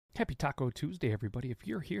Happy Taco Tuesday, everybody. If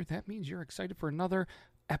you're here, that means you're excited for another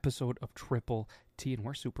episode of Triple T, and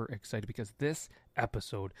we're super excited because this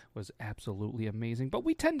episode was absolutely amazing, but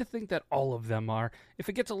we tend to think that all of them are. If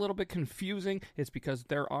it gets a little bit confusing, it's because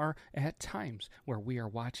there are at times where we are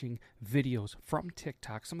watching videos from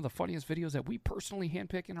TikTok, some of the funniest videos that we personally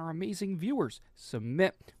handpick and our amazing viewers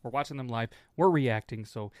submit. We're watching them live, we're reacting,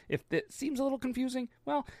 so if it seems a little confusing,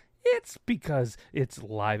 well, it's because it's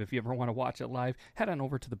live. If you ever want to watch it live, head on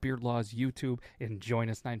over to the Beard Laws YouTube and join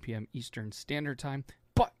us 9 p.m. Eastern Standard Time.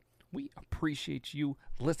 But we appreciate you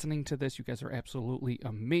listening to this. You guys are absolutely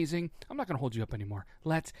amazing. I'm not going to hold you up anymore.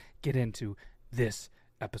 Let's get into this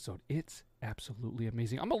episode. It's absolutely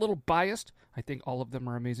amazing. I'm a little biased. I think all of them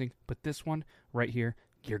are amazing. But this one right here,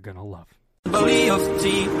 you're going to love. Body of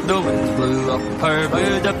tea, the winds blew up her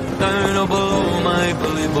bird up down below my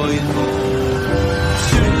bully boys go.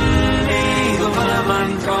 Soon may the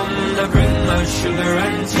man come to bring us sugar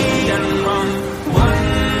and tea and rum.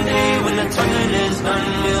 One day when the tonguing is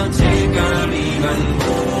done, we'll take our leave and go.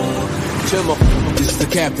 This is the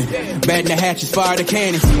captain. Bad in the hatches, fire the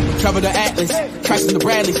cannons. Cover the Atlas, crashing the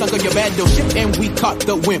Bradley, sunk on your bad dough ship, and we caught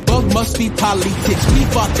the wind. Bug must be politics. We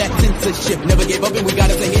fought that censorship. Never gave up and we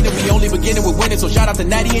got it to hit it. We only beginning with winning, so shout out to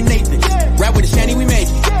Natty and Nathan. Rap with the shanty, we make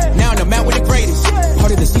it. Now in the mount with the greatest.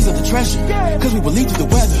 Part of the seas of the treasure, cause we believe through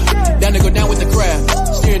the weather. Down to go down with the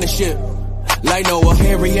crowd, steering the ship. Like Noah,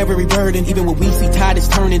 every burden, even when we see tide is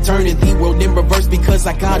turning, the world in reverse because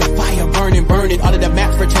I got a fire burning, all of the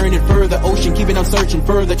maps returning further, ocean keeping on searching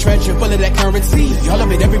for the treasure, full of that currency, all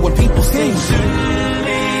of it, everyone, people sing.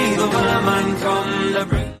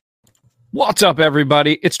 What's up,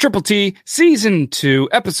 everybody? It's Triple T, Season 2,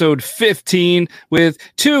 Episode 15, with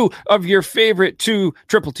two of your favorite two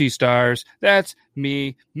Triple T stars. That's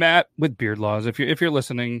me, Matt, with Beard Laws. If you're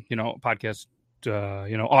listening, podcast,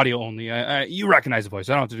 audio only. You recognize the voice.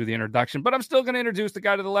 I don't have to do the introduction, but I'm still going to introduce the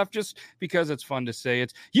guy to the left just because it's fun to say.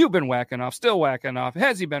 It's you've been whacking off, still whacking off.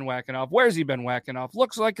 Has he been whacking off? Where's he been whacking off?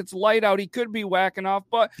 Looks like it's light out. He could be whacking off,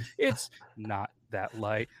 but it's not that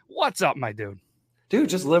light. What's up, my dude? Dude,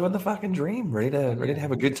 just living the fucking dream. Ready to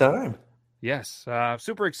have a good time. Yes,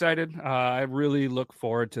 super excited. I really look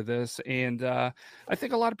forward to this, and I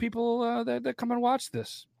think a lot of people that come and watch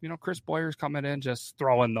this. Chris Boyer's coming in, just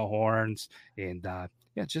throwing the horns, and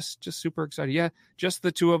just super excited. Yeah, just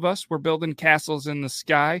the two of us. We're building castles in the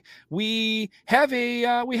sky. We have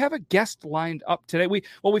a guest lined up today.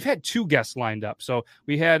 We've had two guests lined up. So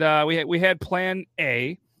we had Plan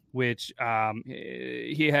A, which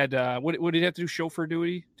he had. What did he have to do? Chauffeur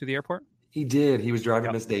duty to the airport. He did. He was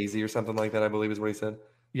driving Miss Daisy or something like that, I believe is what he said.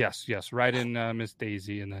 Yes, right in Miss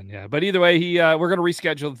Daisy. And then, But either way, we're going to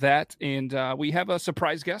reschedule that. And we have a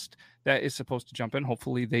surprise guest that is supposed to jump in.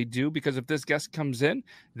 Hopefully they do, because if this guest comes in,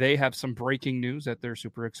 they have some breaking news that they're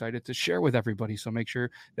super excited to share with everybody. So make sure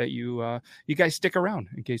that you guys stick around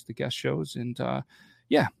in case the guest shows. And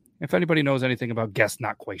if anybody knows anything about guests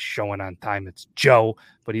not quite showing on time, it's Joe.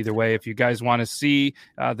 But either way, if you guys want to see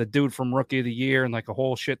the dude from Rookie of the Year and like a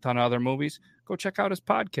whole shit ton of other movies, go check out his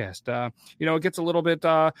podcast. It gets a little bit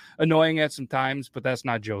annoying at some times, but that's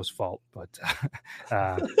not Joe's fault. But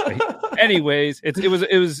anyways,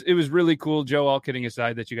 it was really cool, Joe. All kidding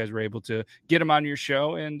aside, that you guys were able to get him on your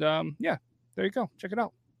show, and there you go. Check it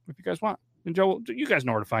out if you guys want. And Joe, you guys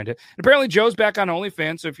know where to find it. And apparently, Joe's back on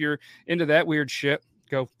OnlyFans, so if you're into that weird shit,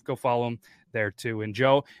 go follow him there too. And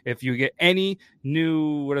Joe, if you get any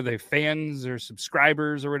new, what are they, fans or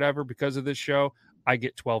subscribers or whatever because of this show, I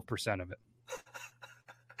get 12% of it.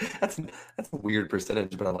 That's a weird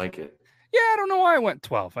percentage, but I like it. Yeah, I don't know why I went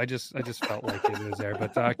 12. I just felt like it was there.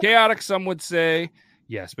 But chaotic, some would say.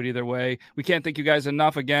 Yes, but either way, we can't thank you guys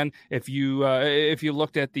enough. Again, if you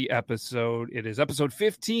looked at the episode, it is episode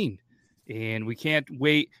 15, and we can't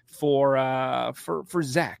wait for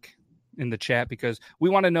Zach in the chat, because we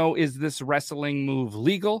want to know, is this wrestling move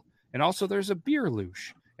legal? And also there's a beer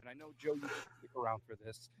luge, and I know Joe, you should stick around for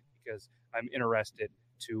this because I'm interested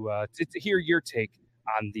to hear your take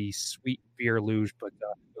on the sweet beer luge. But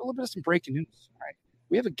a little bit of some breaking news. All right,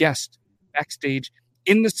 we have a guest backstage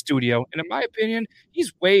in the studio, and in my opinion,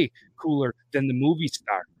 he's way cooler than the movie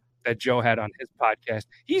star that Joe had on his podcast.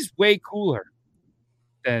 He's way cooler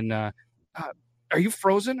than are you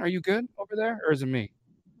frozen? Are you good over there, or is it me?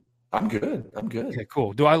 I'm good. Okay,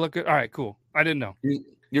 cool. Do I look good? All right, cool. I didn't know.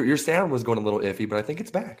 Your sound was going a little iffy, but I think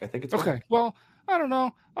it's back. I think it's okay. Back. Well, I don't know.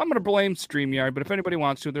 I'm going to blame StreamYard, but if anybody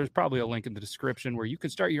wants to, there's probably a link in the description where you can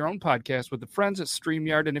start your own podcast with the friends at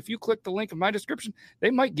StreamYard. And if you click the link in my description, they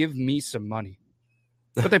might give me some money,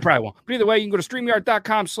 but they probably won't. But either way, you can go to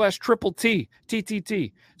StreamYard.com/Triple T,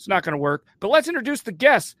 TTT. It's not going to work, but let's introduce the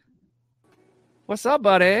guests. What's up,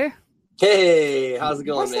 buddy? Hey, how's it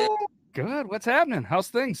going, man? Good. What's happening? How's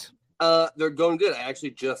things? They're going good. I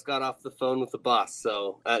actually just got off the phone with the boss,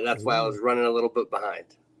 so that's why I was running a little bit behind.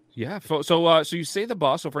 Yeah. So you say the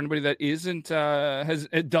boss. So for anybody that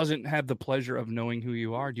doesn't have the pleasure of knowing who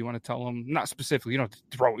you are, do you want to tell them, not specifically,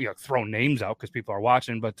 throw names out because people are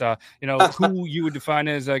watching, but who you would define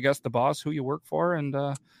as, I guess, the boss, who you work for, and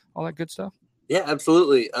all that good stuff? Yeah,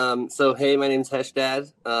 absolutely. So hey, my name's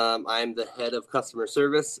Heshtad. I'm the head of customer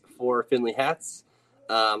service for Finley Hats.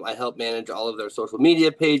 I help manage all of their social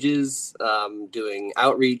media pages, doing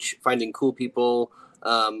outreach, finding cool people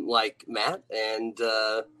like Matt, and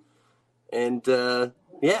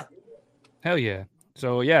yeah. Hell yeah.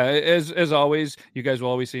 So yeah, as always, you guys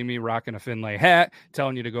will always see me rocking a Finlay hat,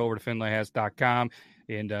 telling you to go over to finlayhats.com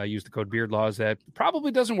and use the code BEARDLAWS. That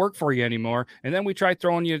probably doesn't work for you anymore. And then we try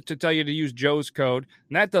throwing you to tell you to use Joe's code,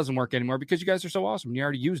 and that doesn't work anymore because you guys are so awesome. You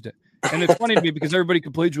already used it. And it's funny to me because everybody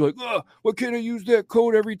complains, you're like, oh, why can't I use that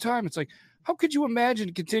code every time? It's like, how could you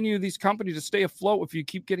imagine continue these companies to stay afloat if you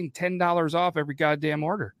keep getting $10 off every goddamn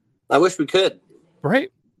order? I wish we could.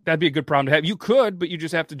 Right? That'd be a good problem to have. You could, but you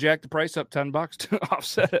just have to jack the price up $10 to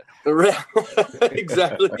offset it.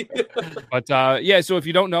 Exactly. But so if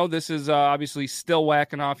you don't know, this is obviously still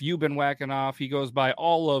whacking off. You've been whacking off. He goes by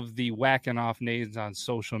all of the whacking off names on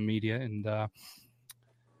social media. And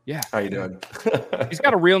yeah. How you doing? He's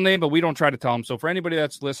got a real name, but we don't try to tell him. So for anybody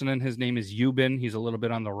that's listening, his name is Yubin. He's a little bit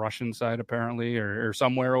on the Russian side, apparently, or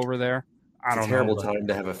somewhere over there. I don't know. Terrible time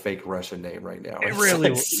to have a fake Russian name right now. It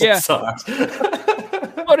really sucks.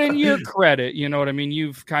 But in your credit, you know what I mean?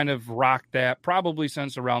 You've kind of rocked that probably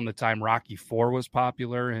since around the time Rocky IV was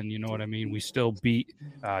popular. And you know what I mean? We still beat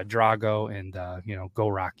Drago and, go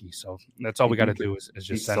Rocky. So that's all we got to do is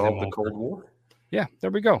just send him the over. Cold War. Yeah, there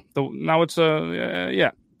we go. Now it's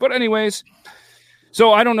yeah. But anyways,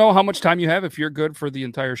 so I don't know how much time you have. If you're good for the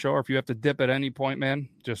entire show, or if you have to dip at any point, man,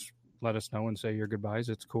 just let us know and say your goodbyes.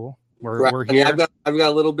 It's cool. We're here. I've got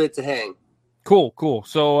a little bit to hang. Cool.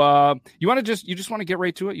 So you just want to get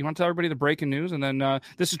right to it. You want to tell everybody the breaking news, and then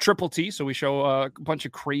this is Triple T. So we show a bunch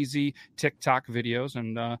of crazy TikTok videos,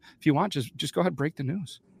 and if you want, just go ahead and break the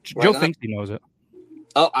news. Joe thinks he knows it.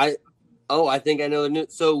 I think I know the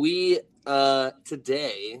news. So we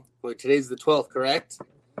today's the 12th, correct?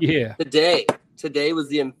 Yeah. Today was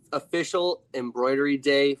the official embroidery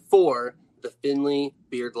day for the Finley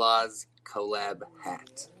Beardlaws collab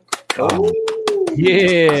hat. Oh,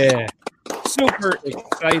 yeah. Super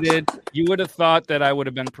excited. You would have thought that I would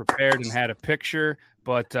have been prepared and had a picture,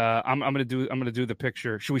 but I'm gonna do the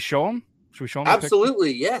picture. Should we show them?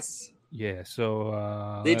 Absolutely, yes. Yeah.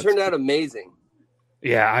 So they turned out amazing.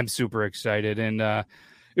 Yeah, I'm super excited, and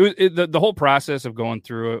the whole process of going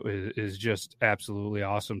through it is just absolutely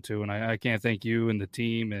awesome too. And I can't thank you and the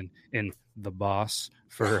team and the boss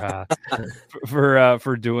for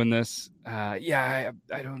for doing this. I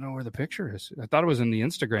don't know where the picture is. I thought it was in the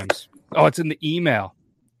Instagrams. Oh, it's in the email.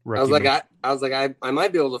 I was like, I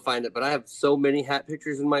might be able to find it, but I have so many hat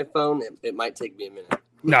pictures in my phone, it might take me a minute.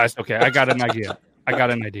 No, it's okay. I got an idea.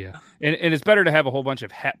 And it's better to have a whole bunch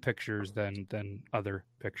of hat pictures than other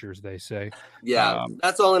pictures, they say. Yeah,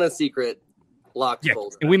 that's all in a secret locked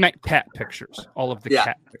folder. And we make cat pictures, all of the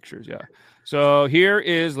cat pictures, yeah. So here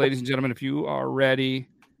is, ladies and gentlemen, if you are ready,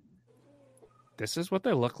 this is what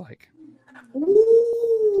they look like.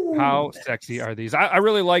 Ooh. How sexy are these? I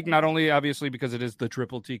really like, not only obviously because it is the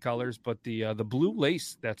Triple T colors, but the blue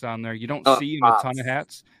lace that's on there. You don't see in a ton of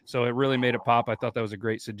hats, so it really made it pop. I thought that was a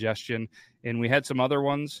great suggestion. And we had some other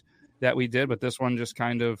ones that we did, but this one just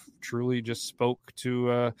kind of truly just spoke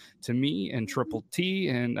to me and Triple T,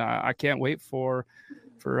 and I can't wait for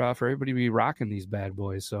everybody to be rocking these bad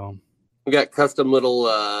boys. So we got custom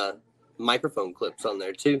little microphone clips on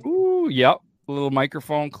there too. Ooh, yep. Little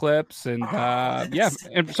microphone clips and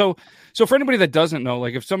and so for anybody that doesn't know,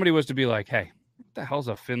 like if somebody was to be like, hey, what the hell's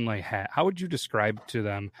a Finlay hat, how would you describe to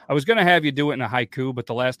them? I was gonna have you do it in a haiku, but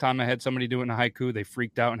the last time I had somebody do it in a haiku, they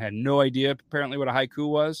freaked out and had no idea apparently what a haiku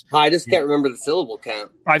was. I just can't remember the syllable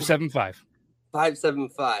count. 575.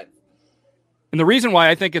 And the reason why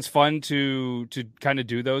I think it's fun to kind of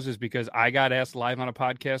do those is because I got asked live on a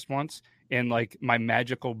podcast once, and like my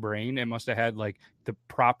magical brain, it must have had like the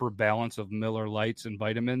proper balance of Miller Lights and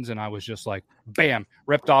vitamins. And I was just like, bam,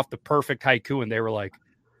 ripped off the perfect haiku. And they were like,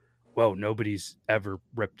 whoa, nobody's ever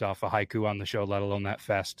ripped off a haiku on the show, let alone that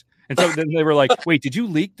fest. And so then they were like, wait, did you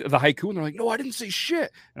leak the haiku? And they're like, no, I didn't say shit.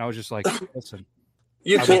 And I was just like, listen.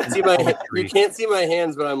 You can't see my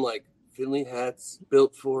hands, but I'm like, Finley hats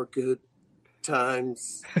built for good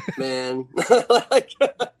times, man.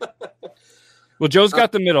 Well, Joe's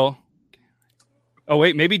got the middle. Oh,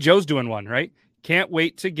 wait, maybe Joe's doing one, right? Can't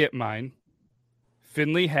wait to get mine.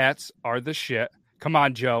 Finley hats are the shit. Come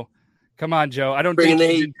on, Joe. I don't think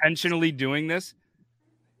he's intentionally doing this.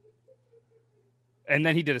 And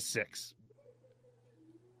then he did a 6.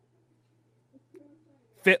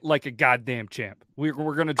 Fit like a goddamn champ. We're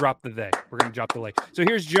going to drop the they. We're going to drop the lay. So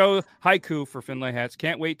here's Joe Haiku for Finlay hats.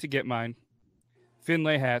 Can't wait to get mine.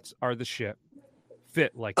 Finlay hats are the shit.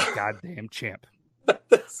 Fit like a goddamn champ.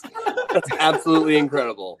 That's absolutely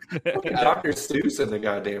incredible. Dr. Seuss in the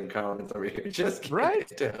goddamn comments over here. Just right.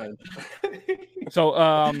 Done.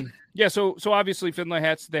 So so obviously Finlay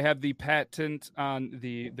hats, they have the patent on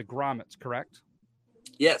the grommets, correct?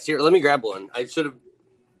 Yes, here, let me grab one. I should have.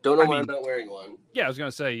 Don't know why I'm not wearing one. Yeah, I was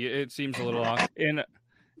gonna say it seems a little off.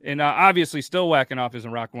 And obviously still whacking off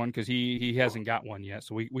isn't rocking one because he hasn't got one yet.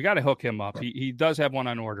 So we got to hook him up. He does have one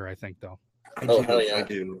on order, I think, though. Hell yeah. I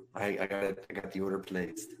do. I got the order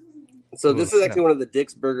placed. So this is actually one of the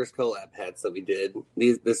Dick's Burgers collab hats that we did.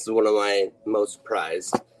 This is one of my most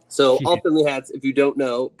prized. So all Finley hats, if you don't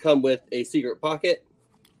know, come with a secret pocket.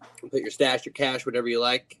 Put your stash, your cash, whatever you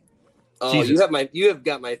like. Oh, Jesus. You have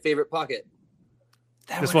got my favorite pocket.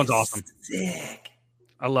 This one's awesome. Sick.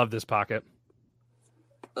 I love this pocket.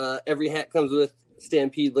 Every hat comes with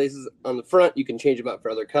Stampede laces on the front. You can change them out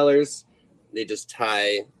for other colors. They just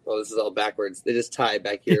tie. Oh, this is all backwards. They just tie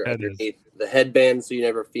back here underneath the headband, so you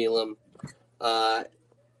never feel them. Let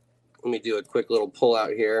me do a quick little pull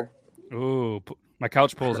out here. Ooh, my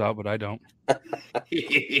couch pulls out, but I don't.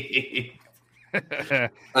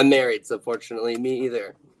 I'm married, so fortunately, me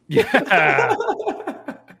either. Yeah.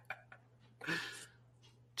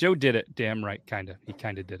 Joe did it. Damn right, kinda. He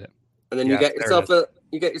kinda did it. And then you got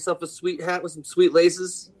yourself a sweet hat with some sweet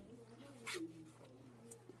laces.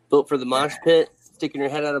 Built for the mosh pit, sticking your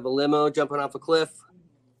head out of a limo, jumping off a cliff.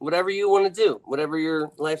 Whatever you want to do, whatever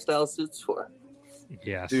your lifestyle suits for.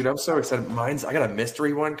 Yes. Dude, I'm so excited. I got a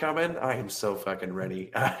mystery one coming. I am so fucking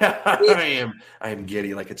ready. I am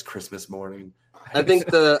giddy like it's Christmas morning. I think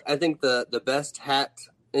the best hat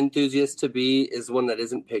enthusiast to be is one that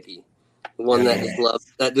isn't picky. One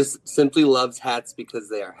that just simply loves hats because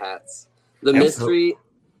they are hats.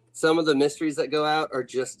 Some of the mysteries that go out are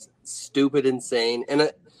just stupid insane.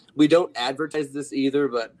 And we don't advertise this either,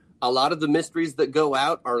 but a lot of the mysteries that go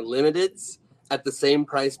out are limiteds at the same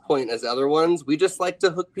price point as other ones. We just like to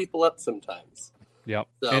hook people up sometimes. Yep.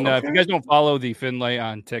 So, and if you guys don't follow the Finlay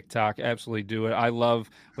on TikTok, absolutely do it. I love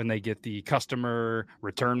when they get the customer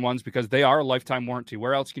return ones because they are a lifetime warranty.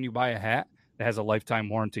 Where else can you buy a hat that has a lifetime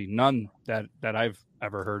warranty? None that I've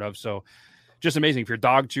ever heard of. So just amazing. If your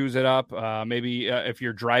dog chews it up, maybe if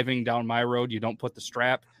you're driving down my road, you don't put the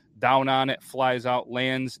strap down on it, flies out,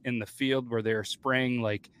 lands in the field where they're spraying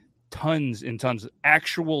like tons and tons,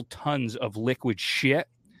 actual tons of liquid shit.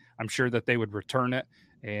 I'm sure that they would return it.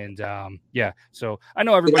 And so I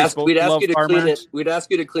know everybody's supposed to love farmers. We'd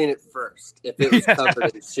ask you to clean it first if it was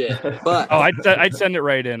covered in shit. But I'd send it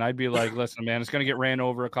right in. I'd be like, listen, man, it's going to get ran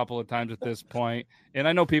over a couple of times at this point. And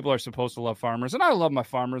I know people are supposed to love farmers, and I love my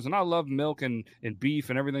farmers, and I love milk and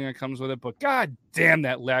beef and everything that comes with it. But god damn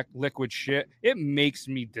that liquid shit, it makes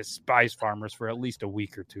me despise farmers for at least a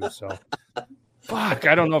week or two. So fuck,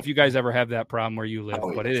 I don't know if you guys ever have that problem where you live,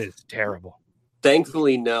 but it is terrible.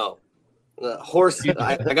 Thankfully, no. I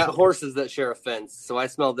got horses that share a fence, so I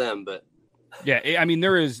smell them. But yeah, I mean,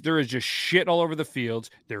 there is just shit all over the fields.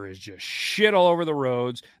 There is just shit all over the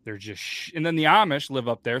roads. There's just and then the Amish live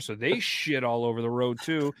up there, so they shit all over the road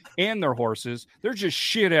too, and their horses. There's just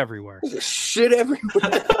shit everywhere. Shit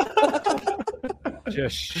everywhere.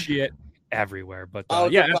 Just shit everywhere. But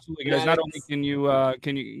absolutely, guys. Not only can you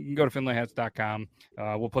go to finlayhats.com.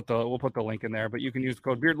 We'll put the link in there, but you can use the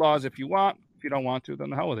code BeardLaws if you want. If you don't want to,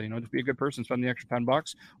 then the hell with it. Just be a good person, spend the extra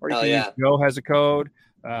 $10, or you can use Joe has a code.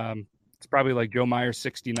 It's probably like Joe Myers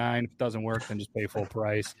 69. If it doesn't work, then just pay full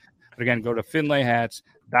price. But again, go to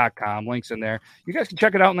finlayhats.com. Links in there. You guys can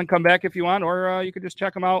check it out and then come back if you want, or you could just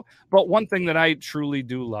check them out. But one thing that I truly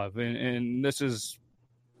do love, and this is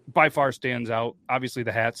by far stands out, obviously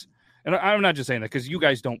the hats. And I'm not just saying that because you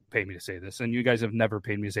guys don't pay me to say this, and you guys have never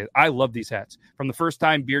paid me to say it. I love these hats. From the first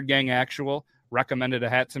time Beard Gang Actual recommended a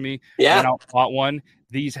hat to me, went out, bought one,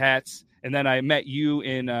 these hats, and then I met you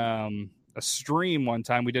in a stream one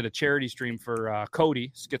time. We did a charity stream for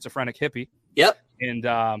Cody, schizophrenic hippie. Yep. And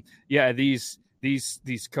the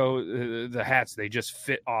hats, they just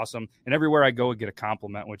fit awesome. And everywhere I go, I get a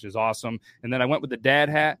compliment, which is awesome. And then I went with the dad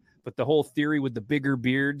hat. But the whole theory with the bigger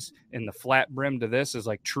beards and the flat brim to this is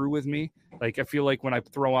like true with me. Like I feel like when I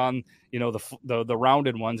throw on, the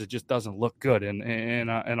rounded ones, it just doesn't look good,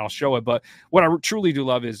 and I'll show it. But what I truly do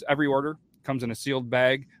love is every order comes in a sealed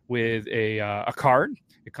bag with a card,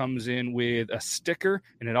 It comes in with a sticker,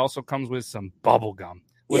 and it also comes with some bubble gum.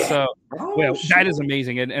 Oh, Well, shit. that is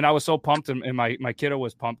amazing, and I was so pumped, and my kiddo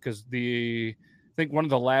was pumped because I think one of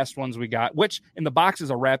the last ones we got, which in the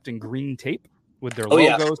boxes are wrapped in green tape with their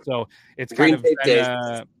logo, so it's Green kind of tape been,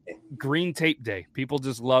 day. green tape day. People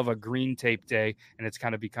just love a green tape day, and it's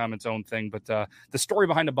kind of become its own thing. But the story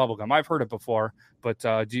behind the bubble gum, I've heard it before, but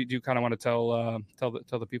do you kind of want to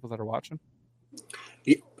tell the people that are watching?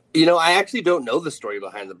 You know, I actually don't know the story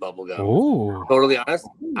behind the bubble gum. Oh, Totally honest,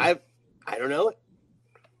 I don't know it.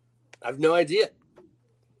 I have no idea.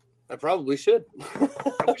 I probably should. I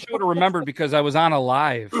wish I would have remembered because I was on a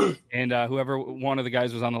live, and whoever one of the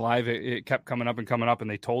guys was on the live, it kept coming up, and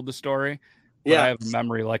they told the story. But I have a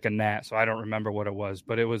memory like a gnat, so I don't remember what it was.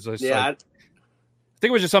 But it was just I think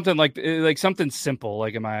it was just something like something simple,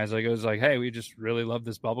 like in my eyes. Like it was like, hey, we just really love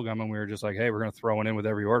this bubble gum, and we were just like, hey, we're gonna throw it in with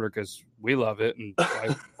every order because we love it, and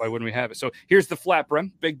why wouldn't we have it? So here's the flat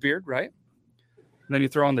brim, big beard, right? And then you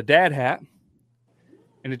throw on the dad hat,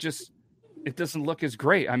 and it doesn't look as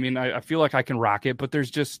great. I mean, I feel like I can rock it, but there's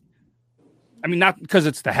just, I mean, not because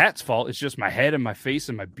it's the hat's fault. It's just my head and my face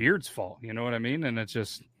and my beard's fault. You know what I mean? And it's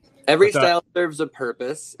just every style serves a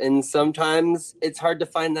purpose, and sometimes it's hard to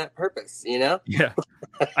find that purpose. You know? Yeah.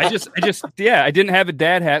 I didn't have a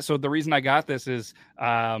dad hat, so the reason I got this is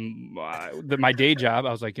my day job.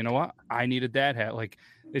 I was like, you know what? I need a dad hat. Like,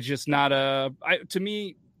 it's just not to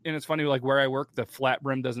me. And it's funny, like where I work, the flat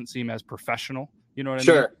brim doesn't seem as professional. You know what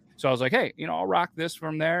I mean? So I was like, hey, I'll rock this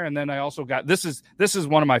from there. And then I also got this is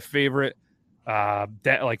one of my favorite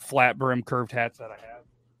like flat brim curved hats that I have.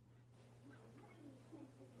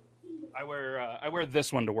 I wear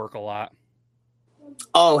this one to work a lot.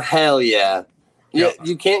 Oh hell yeah! Yeah,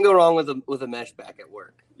 you can't go wrong with a mesh back at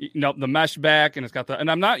work. Nope, the mesh back, and it's got and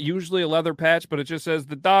I'm not usually a leather patch, but it just says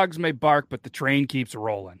the dogs may bark, but the train keeps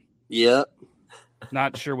rolling. Yep.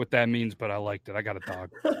 Not sure what that means, but I liked it. I got a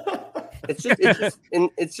dog.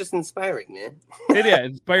 It's just inspiring, man. It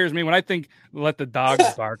inspires me when I think let the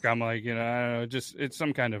dogs bark. I'm like, I don't know, it's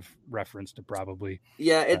some kind of reference to probably.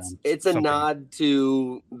 Yeah, it's a nod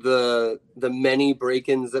to the many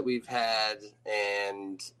break-ins that we've had,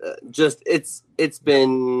 and just it's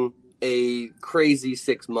been a crazy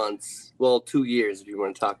 6 months. Well, 2 years if you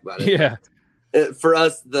want to talk about it. Yeah. For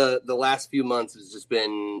us, the last few months has just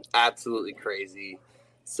been absolutely crazy.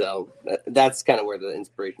 So that's kind of where the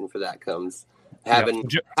inspiration for that comes. Having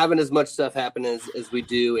as much stuff happen as we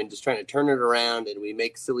do, and just trying to turn it around, and we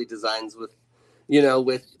make silly designs with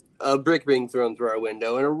a brick being thrown through our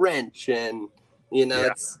window and a wrench, and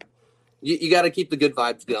it's you got to keep the good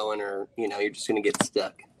vibes going, or you're just gonna get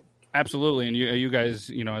stuck. Absolutely, and you guys,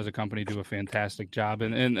 as a company, do a fantastic job.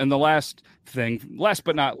 And the last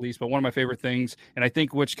but not least, but one of my favorite things, and I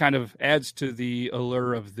think which kind of adds to the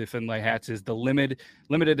allure of the Finlay hats, is the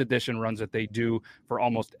limited edition runs that they do for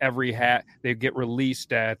almost every hat. They get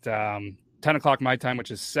released at 10 o'clock my time,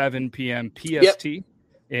 which is 7 p.m. PST,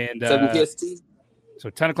 and 7 PST. So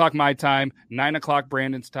 10 o'clock my time, 9 o'clock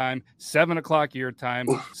Brandon's time, 7 o'clock your time.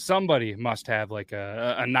 Somebody must have like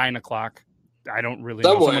a 9 o'clock. I don't really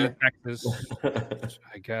know. Someone in Texas,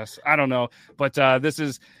 I guess. I don't know. But this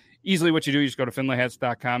is easily what you do. You just go to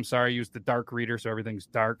finlayhats.com. Sorry, use the dark reader, so everything's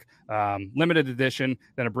dark. Limited edition.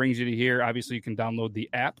 Then it brings you to here. Obviously, you can download the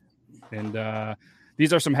app. And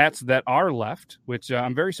these are some hats that are left, which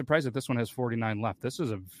I'm very surprised that this one has 49 left. This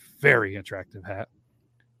is a very attractive hat.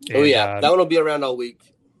 And, that one will be around all week.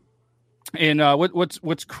 And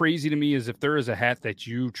what's crazy to me is if there is a hat that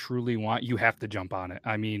you truly want, you have to jump on it.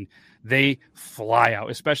 I mean, they fly out,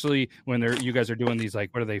 especially when you guys are doing these,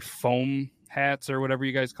 like, what are they, foam hats or whatever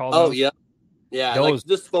you guys call them? Oh, yeah, those, like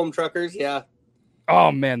just foam truckers, yeah.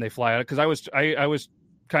 Oh man, they fly out, because I was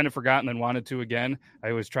kind of forgotten and wanted to again.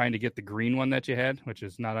 I was trying to get the green one that you had, which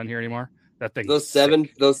is not on here anymore. That thing. Those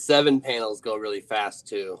seven panels go really fast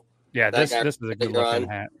too. Yeah, this is a good looking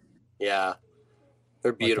hat. Yeah,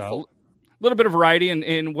 they're beautiful. A little bit of variety,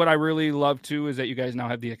 and what I really love too is that you guys now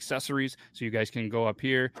have the accessories, so you guys can go up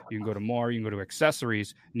here, you can go to more, you can go to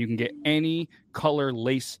accessories, and you can get any color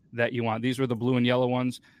lace that you want. These were the blue and yellow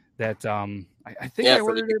ones that I think I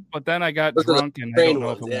ordered it, but then I got drunk and I don't know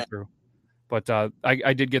if it went through. But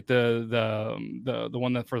I did get the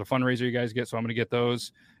one that for the fundraiser you guys get, so I'm going to get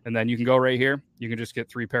those. And then you can go right here. You can just get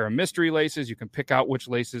 3 pair of mystery laces. You can pick out which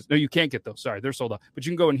laces. No, you can't get those. Sorry, they're sold out. But you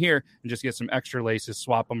can go in here and just get some extra laces,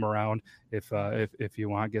 swap them around if you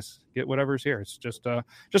want. Get whatever's here. It's just a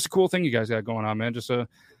cool thing you guys got going on, man. Just a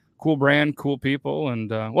cool brand, cool people, and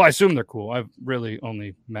well, I assume they're cool. I've really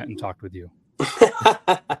only met and talked with you.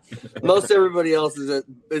 Most everybody else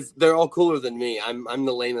is they're all cooler than me. I'm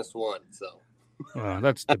the lamest one, so.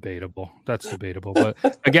 That's debatable.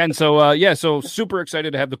 But again, so super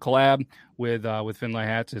excited to have the collab with Finlay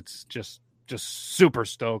Hats. It's just super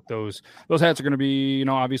stoked. Those hats are going to be,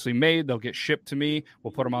 obviously made. They'll get shipped to me.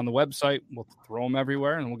 We'll put them on the website. We'll throw them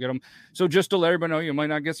everywhere, and we'll get them. So just to let everybody know, you might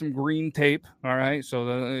not get some green tape. All right,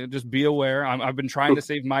 so just be aware. I've been trying to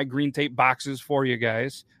save my green tape boxes for you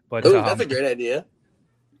guys, but that's a great idea.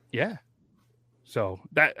 Yeah. So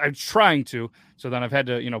that I'm trying to. So then I've had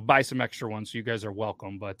to, buy some extra ones. So you guys are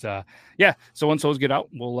welcome. But yeah. So once those get out,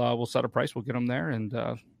 we'll set a price. We'll get them there,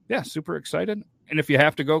 and yeah, super excited. And if you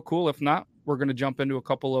have to go, cool. If not, we're going to jump into a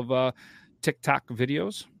couple of TikTok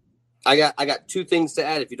videos. I got 2 things to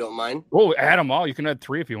add, if you don't mind. Oh, add them all. You can add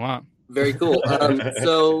 3 if you want. Very cool.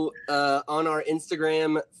 So on our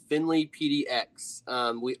Instagram, Finley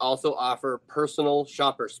PDX, we also offer personal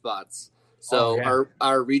shopper spots. So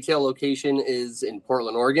our retail location is in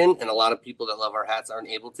Portland, Oregon, and a lot of people that love our hats aren't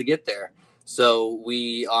able to get there. So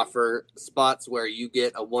we offer spots where you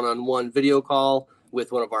get a one-on-one video call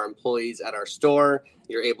with one of our employees at our store.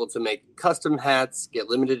 You're able to make custom hats, get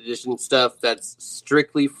limited edition stuff that's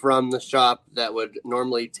strictly from the shop that would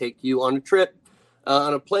normally take you on a trip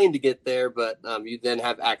on a plane to get there, but you then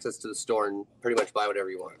have access to the store and pretty much buy whatever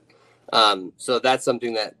you want. So that's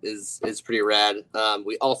something that is pretty rad.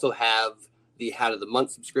 We also have the Hat of the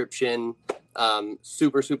Month subscription.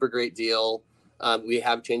 Super great deal. We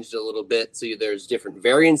have changed it a little bit, so there's different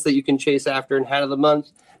variants that you can chase after in Hat of the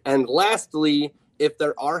Month. And lastly, if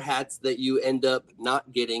there are hats that you end up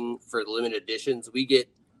not getting for the limited editions, we get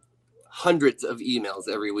hundreds of emails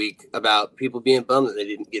every week about people being bummed that they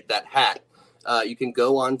didn't get that hat. You can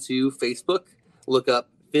go onto Facebook, look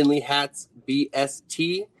up Finley Hats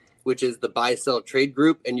BST, which is the buy sell trade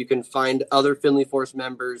group, and you can find other Finley Force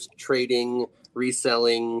members trading,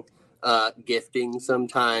 reselling, gifting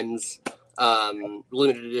sometimes,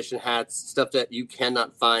 limited edition hats, stuff that you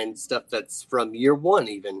cannot find, stuff that's from year 1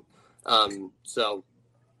 even. So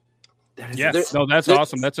that's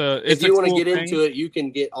awesome. If you want to get into it, you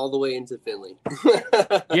can get all the way into Finley.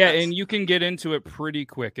 Yeah, and you can get into it pretty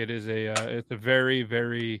quick. It is it's a very,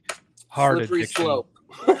 very hard slippery addiction. slope.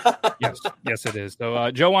 Yes, it is. So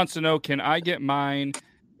Joe wants to know, can I get mine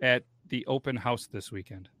at the open house this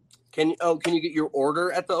weekend? Can you get your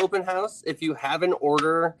order at the open house? If you have an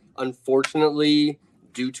order, unfortunately,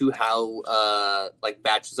 due to how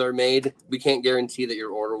batches are made, we can't guarantee that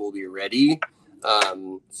your order will be ready.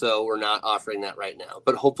 So we're not offering that right now,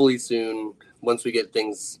 but hopefully soon, once we get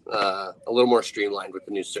things a little more streamlined with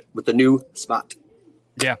the new spot.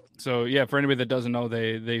 Yeah. So yeah, for anybody that doesn't know,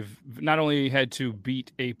 they've not only had to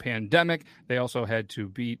beat a pandemic, they also had to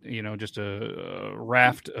beat, just a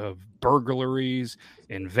raft of burglaries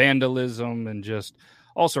and vandalism and just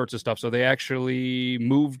all sorts of stuff. So they actually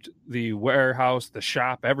moved the warehouse, the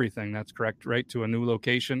shop, everything. That's correct, right? To a new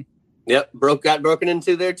location. Yep. Got broken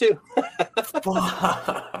into there too.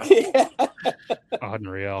 Yeah.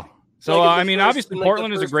 Unreal. So, obviously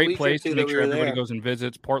Portland is a great place to make sure everybody goes and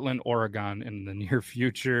visits. Portland, Oregon in the near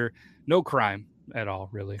future. No crime at all,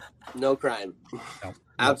 really. No crime. No.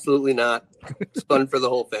 Absolutely not. It's fun for the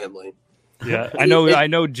whole family. Yeah. I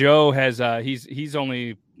know Joe has, he's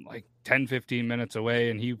only like 10, 15 minutes away,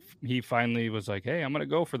 and he finally was like, hey, I'm going to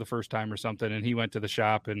go for the first time or something. And he went to the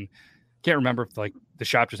shop, and can't remember if the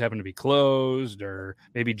shop just happened to be closed, or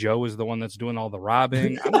maybe Joe was the one that's doing all the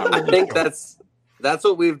robbing. I think that's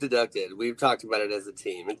what we've deducted. We've talked about it as a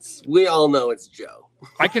team. We all know it's Joe.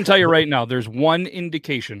 I can tell you right now, there's one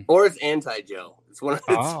indication. Or it's anti-Joe. It's one.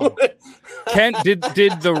 Ken, did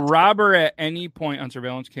the robber at any point on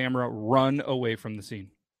surveillance camera run away from the scene?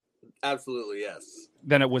 Absolutely, yes.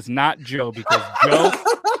 Then it was not Joe, because Joe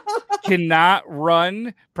cannot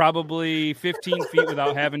run probably 15 feet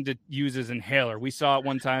without having to use his inhaler. We saw it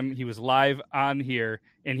one time. He was live on here,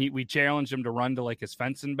 and we challenged him to run to his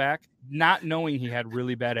fence and back, not knowing he had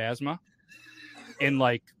really bad asthma and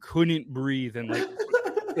couldn't breathe and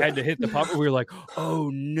had to hit the pump. We were like, oh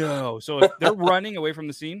no. So if they're running away from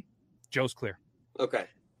the scene, Joe's clear. Okay.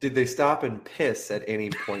 Did they stop and piss at any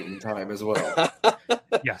point in time as well?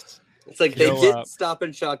 Yes. It's like they did stop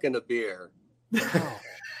and shotgun a beer.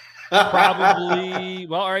 Probably.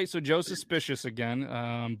 Well, all right. So Joe's suspicious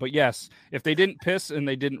again. But yes, if they didn't piss and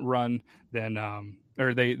they didn't run, then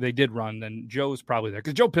or they did run, then Joe's probably there,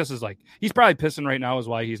 because Joe pisses he's probably pissing right now is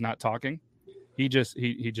why he's not talking. He just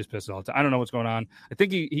pisses all the time. I don't know what's going on. I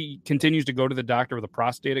think he continues to go to the doctor with a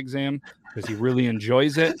prostate exam because he really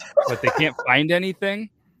enjoys it, but they can't find anything.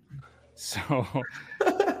 So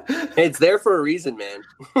it's there for a reason, man.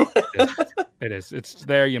 It is. It's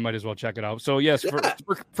there. You might as well check it out. So yes,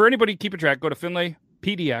 for anybody keeping track, go to Finlay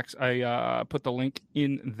PDX. I put the link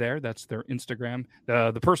in there. That's their Instagram.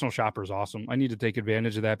 The personal shopper is awesome. I need to take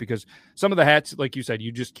advantage of that because some of the hats, like you said,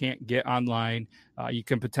 you just can't get online. You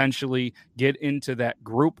can potentially get into that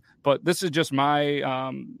group, but this is just my,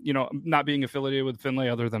 not being affiliated with Finlay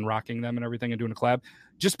other than rocking them and everything and doing a collab.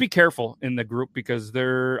 Just be careful in the group because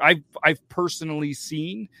I've personally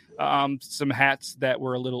seen some hats that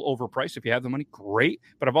were a little overpriced. If you have the money, great.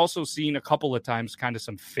 But I've also seen a couple of times kind of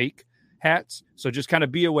some fake hats. So just kind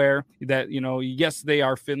of be aware that, yes, they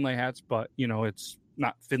are Finlay hats, but, it's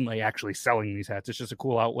not Finlay actually selling these hats. It's just a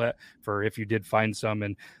cool outlet for if you did find some.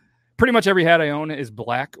 And pretty much every hat I own is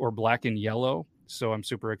black or black and yellow. So I'm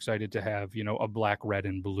super excited to have, a black, red,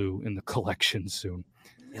 and blue in the collection soon.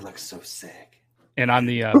 It looks so sick. And on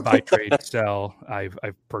the buy trade sell, I've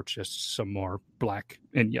purchased some more black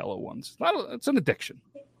and yellow ones. It's an addiction.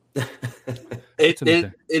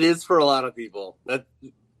 It is for a lot of people.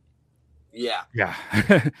 Yeah. Yeah.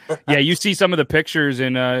 You see some of the pictures,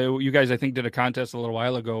 and you guys, I think, did a contest a little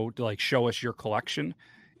while ago to like show us your collection,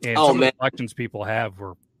 and some of the collections people have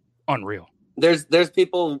were unreal. There's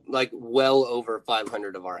people like well over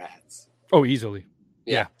 500 of our hats. Oh, easily.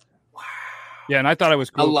 Yeah. Wow. Yeah, and I thought it was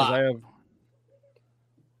cool because I have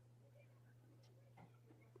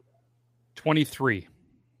 23,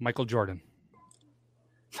 Michael Jordan.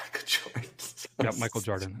 Yep, Michael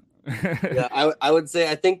Jordan. Yeah, I would say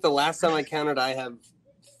I think the last time I counted, I have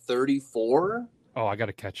 34. Oh, I got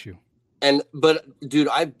to catch you. But dude,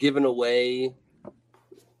 I've given away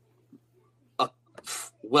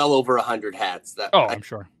well over 100 hats. I'm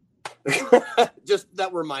sure. Just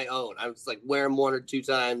that were my own. I was like wear them 1 or 2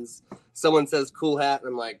 times. Someone says cool hat, and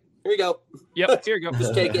I'm like, here you go. Yep, here you go.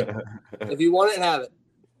 Just take it. If you want it, have it.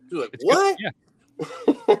 You're like, it's what? Good. Yeah.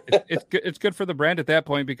 It's good for the brand at that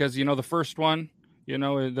point because the first one,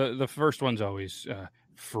 the first one's always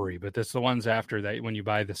free, but it's the ones after that when you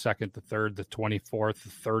buy the second, the third, the 24th,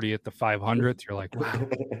 the 30th, the 500th, you're like, wow,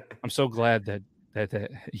 I'm so glad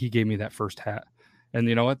that he gave me that first hat. And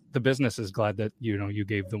you know what? The business is glad that you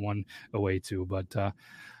gave the one away too. But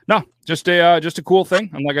no, just a cool thing.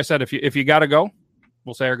 And like I said, if you gotta go,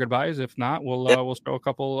 we'll say our goodbyes. If not, we'll show a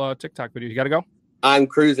couple TikTok videos. You gotta go. I'm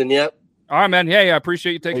cruising. Yep. All right, man. Yeah, I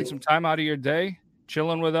appreciate you taking some time out of your day,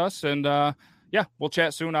 chilling with us, and we'll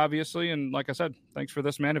chat soon, obviously. And like I said, thanks for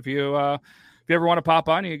this, man. If you ever want to pop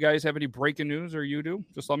on, you guys have any breaking news or you do,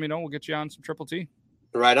 just let me know. We'll get you on some Triple T.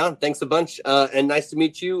 Right on. Thanks a bunch, and nice to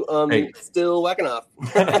meet you. Still whacking off.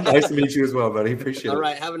 Nice to meet you as well, buddy. Appreciate it. All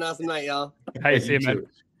right, have an awesome night, y'all. Hey, see you, man.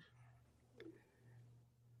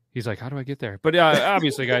 He's like, how do I get there? But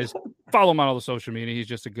obviously, guys, follow him on all the social media. He's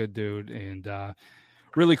just a good dude and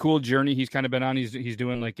really cool journey he's kind of been on. He's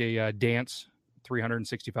doing like a dance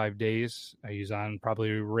 365 days. He's on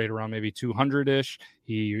probably right around maybe 200-ish.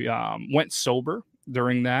 He went sober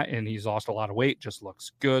during that, and he's lost a lot of weight. Just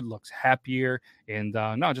looks good, looks happier, and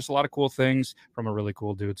just a lot of cool things from a really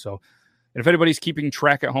cool dude. So, and if anybody's keeping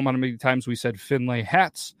track at home on how many times we said Finlay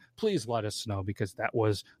hats, please let us know because that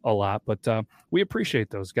was a lot. But we appreciate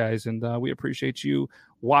those guys, and we appreciate you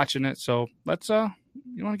watching it. So let's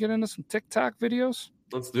you want to get into some TikTok videos?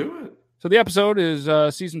 Let's do it. So the episode is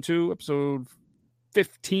season 2, episode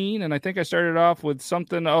 15, and I think I started off with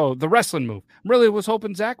something. Oh, the wrestling move. Really was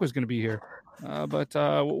hoping Zach was going to be here, but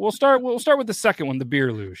we'll start with the second one, the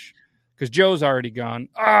beer luge, because Joe's already gone.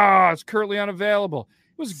 It's currently unavailable.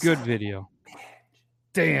 It was a good video.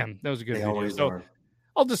 Damn, that was a good video. So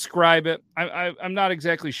I'll describe it. I'm not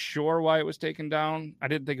exactly sure why it was taken down. I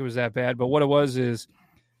didn't think it was that bad, but what it was is,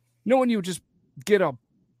 when you just get a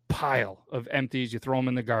pile of empties, you throw them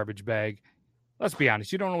in the garbage bag. Let's be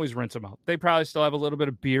honest, you don't always rinse them out. They probably still have a little bit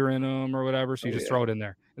of beer in them or whatever, so you just throw it in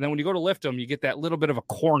there. And then when you go to lift them, you get that little bit of a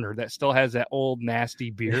corner that still has that old nasty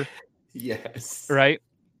beer. Yes. Right?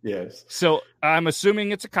 Yes. So I'm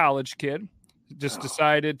assuming it's a college kid. Just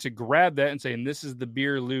decided to grab that and say, and this is the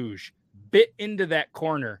beer luge. Bit into that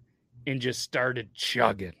corner and just started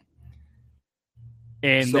chugging.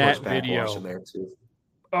 And so that video. In there too.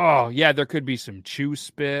 Oh, yeah, there could be some chew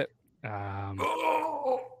spit.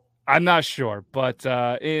 I'm not sure, but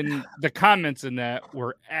in the comments in that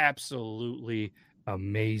were absolutely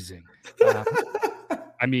amazing.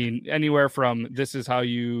 I mean, anywhere from this is how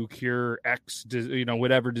you cure X,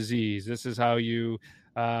 whatever disease. This is how you,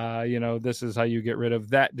 this is how you get rid of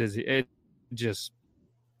that disease. It just,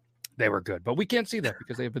 they were good, but we can't see that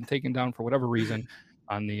because they've been taken down for whatever reason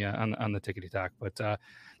on the Tickety Talk. But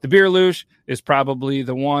the beer luge is probably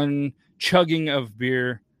the one chugging of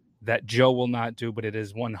beer that Joe will not do, but it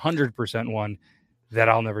is 100% one that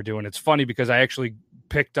I'll never do. And it's funny because I actually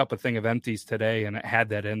picked up a thing of empties today and it had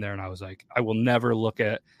that in there. And I was like, I will never look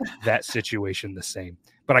at that situation the same.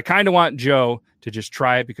 But I kind of want Joe to just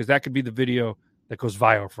try it because that could be the video that goes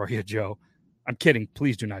viral for you, Joe. I'm kidding.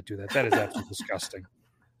 Please do not do that. That is absolutely disgusting.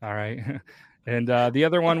 All right. And the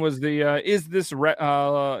other one was the is this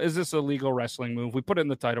a legal wrestling move? We put it in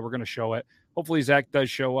the title. We're going to show it. Hopefully Zach does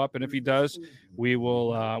show up, and if he does, we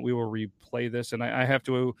will replay this. And I have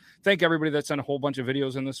to thank everybody that sent a whole bunch of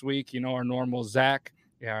videos in this week. You know, our normal Zach,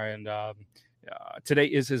 and today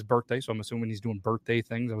is his birthday, so I'm assuming he's doing birthday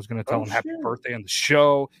things. I was going to tell him happy birthday on the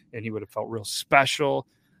show, and he would have felt real special.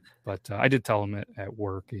 But I did tell him at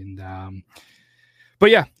work, and but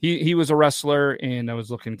yeah, he was a wrestler, and I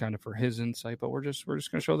was looking kind of for his insight. But we're just going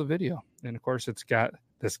to show the video, and of course, it's got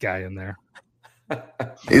this guy in there.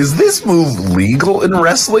 Is this move legal in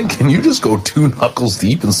wrestling? Can you just go 2 knuckles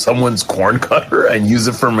deep in someone's corn cutter and use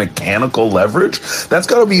it for mechanical leverage? That's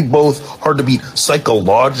got to be both hard to beat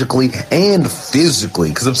psychologically and physically.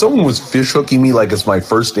 Because if someone was fish hooking me like it's my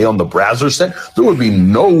first day on the Brazzers set, there would be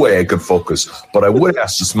no way I could focus. But I would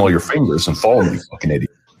ask to smell your fingers and follow me, fucking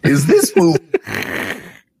idiot. Is this move?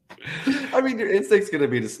 I mean, your instinct's going to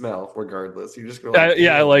be to smell regardless. You're just going to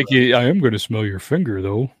I like it. I am going to smell your finger,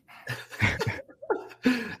 though.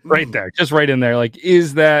 Right there, just right in there. Like,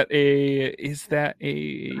 is that a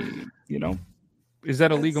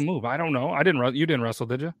legal move? I don't know. You didn't wrestle,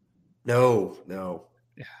 did you? No.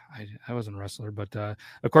 Yeah, I wasn't a wrestler, but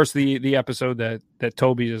of course the episode that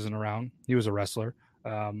Toby isn't around, he was a wrestler.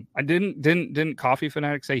 I didn't Coffee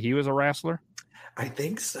Fanatic say he was a wrestler? I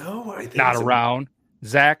think so. Not around.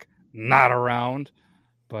 Zach, not around.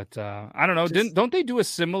 But I don't know. Don't they do a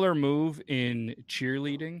similar move in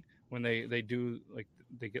cheerleading when they do, like,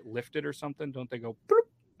 they get lifted or something? Don't they go bloop?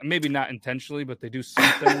 Maybe not intentionally, but they do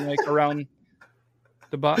something like around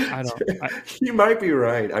the butt? I don't. You might be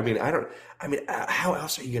right. I mean, how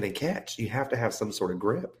else are you going to catch? You have to have some sort of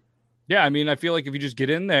grip. Yeah, I mean, I feel like if you just get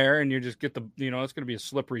in there and you just get it's going to be a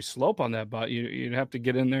slippery slope on that butt. You'd have to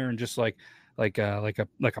get in there and just like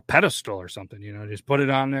a pedestal or something. Just put it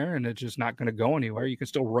on there, and it's just not going to go anywhere. You can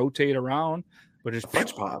still rotate around, but just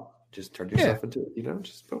French pop. Just turn yourself into it.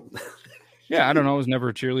 Just boom. Yeah, I don't know. I was never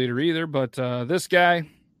a cheerleader either, but this guy,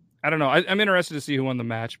 I don't know. I'm interested to see who won the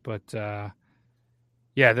match, but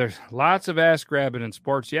yeah, there's lots of ass grabbing in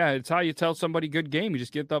sports. Yeah, it's how you tell somebody good game. You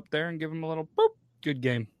just get up there and give them a little boop, good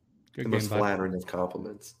game. Good game. Most flattering of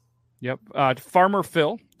compliments. Yep. Farmer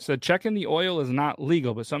Phil said checking the oil is not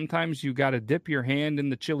legal, but sometimes you got to dip your hand in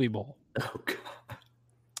the chili bowl. Oh,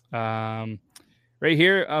 God. Right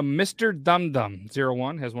here, Mr. Dum Dum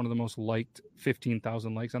 01 has one of the most liked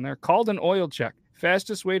 15,000 likes on there. Called an oil check.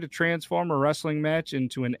 Fastest way to transform a wrestling match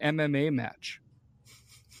into an MMA match.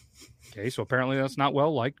 Okay, so apparently that's not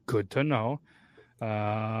well liked. Good to know.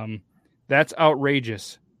 That's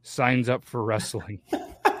outrageous. Signs up for wrestling.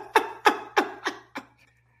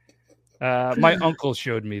 My uncle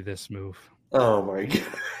showed me this move. Oh, my God.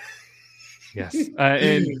 Yes,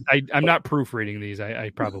 and I'm not proofreading these. I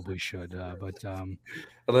probably should, but I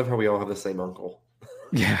love how we all have the same uncle.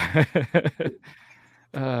 Yeah,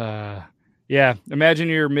 yeah. Imagine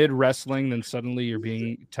you're mid wrestling, then suddenly you're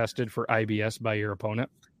being tested for IBS by your opponent.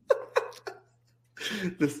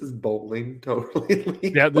 This is bowling, totally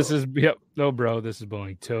legal. Yeah, no, bro, this is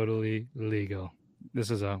bowling, totally legal.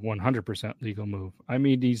 This is a 100% legal move. I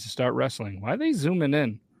mean, needs to start wrestling. Why are they zooming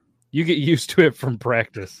in? You get used to it from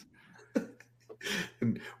practice.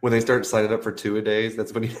 And when they start signing up for 2-a-days,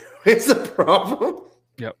 that's when it's a problem.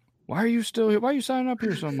 Yep. Why are you still here? Why are you signing up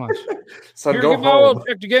here so much? Son, here, go home.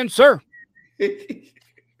 Checked again, sir. Take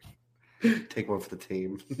one for the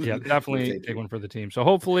team. Yeah, definitely take one for the team. So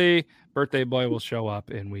hopefully, birthday boy will show up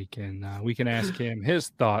and we can ask him his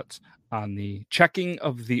thoughts on the checking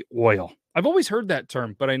of the oil. I've always heard that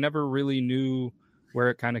term, but I never really knew where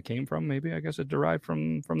it kind of came from. Maybe I guess it derived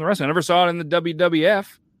from the wrestling. I never saw it in the WWF.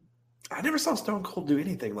 I never saw Stone Cold do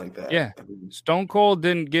anything like that. Yeah. Stone Cold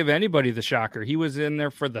didn't give anybody the shocker. He was in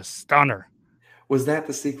there for the stunner. Was that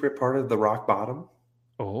the secret part of the rock bottom?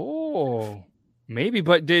 Oh, maybe.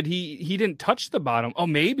 But he didn't touch the bottom. Oh,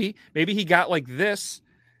 maybe he got like this,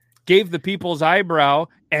 gave the people's eyebrow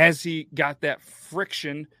as he got that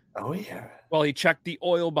friction. Oh, yeah. Well, he checked the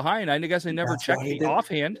oil behind. I guess I never checked the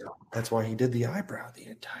offhand. That's why he did the eyebrow the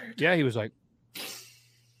entire time. Yeah, he was like,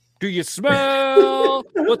 do you smell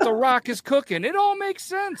what the Rock is cooking? It all makes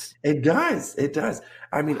sense. It does. It does.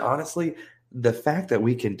 I mean, honestly, the fact that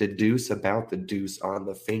we can deduce about the deuce on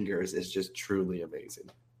the fingers is just truly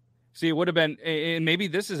amazing. See, it would have been, and maybe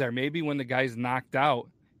this is there. Maybe when the guy's knocked out,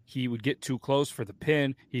 he would get too close for the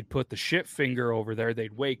pin. He'd put the shit finger over there.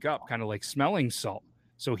 They'd wake up kind of like smelling salt.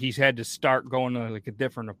 So he's had to start going to like a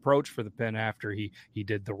different approach for the pin after he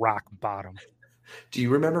did the rock bottom. Do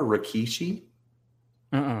you remember Rikishi?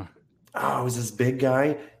 Uh-uh. Oh, it was this big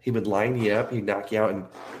guy. He would line you up. He'd knock you out, and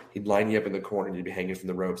he'd line you up in the corner. And you'd be hanging from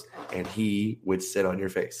the ropes, and he would sit on your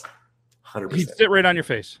face. 100%. He'd sit right on your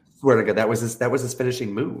face. Swear to God, that was his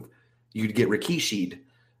finishing move. You'd get Rikishi'd.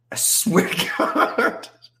 I swear to God.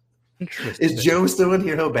 Interesting. Is Joe still in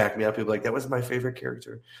here? He'll back me up. He'll be like, that was my favorite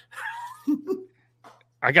character.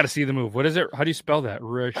 I got to see the move. What is it? How do you spell that?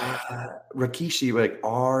 Rikishi, like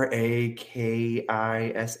Rakishi.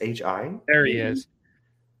 There he is.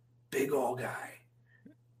 Big old guy.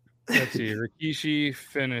 Let's see. Rikishi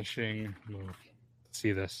finishing move. Let's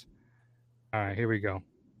see this. All right, here we go.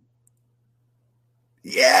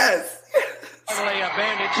 Yes. Lay a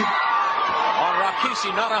bandage on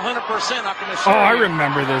Rikishi, not 100%. I can assure Oh, I you.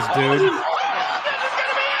 remember this, dude.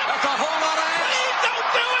 That's a whole lot of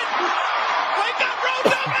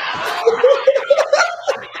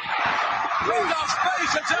Road Dogg's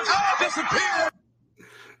face has just disappeared.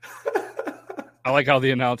 I like how the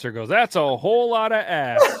announcer goes, that's a whole lot of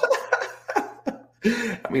ass.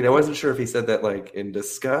 I mean, I wasn't sure if he said that like in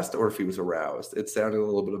disgust or if he was aroused. It sounded a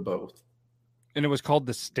little bit of both. And it was called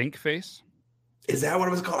the stink face? Is that what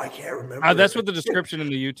it was called? I can't remember. That's what the description in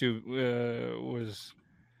the YouTube was.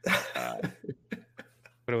 What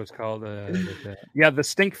it was called. The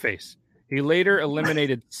stink face. He later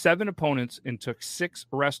eliminated 7 opponents and took 6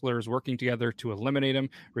 wrestlers working together to eliminate him.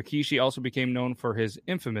 Rikishi also became known for his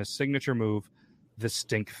infamous signature move, the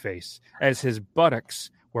stink face, as his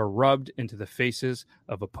buttocks were rubbed into the faces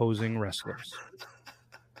of opposing wrestlers.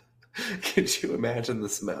 Could you imagine the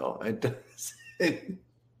smell?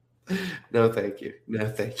 No, thank you. No,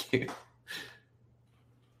 thank you.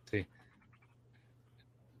 See,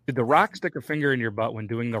 did The Rock stick a finger in your butt when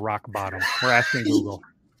doing the rock bottom? We're asking Google.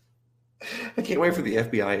 I can't wait for the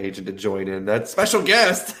FBI agent to join in. That special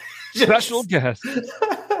guest. Special guest.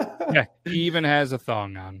 Yeah, he even has a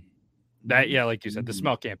thong on. That, yeah, like you said, the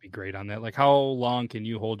smell can't be great on that. Like, how long can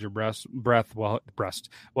you hold your breath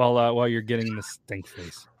while you're getting the stink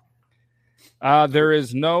face? There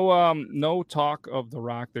is no talk of The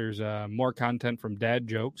Rock. There's more content from Dad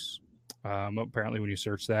Jokes. Apparently, when you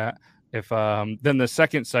search that, then the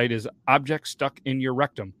second site is Object Stuck in Your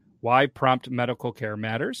Rectum. Why prompt medical care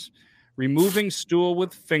matters. Removing stool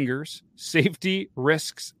with fingers, safety,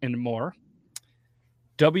 risks, and more.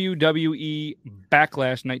 WWE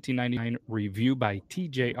Backlash 1999 review by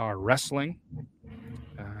TJR Wrestling.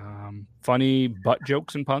 Funny butt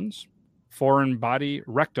jokes and puns. Foreign body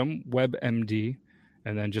rectum, WebMD.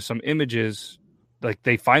 And then just some images, like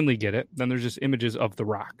they finally get it. Then there's just images of The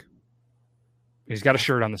Rock. He's got a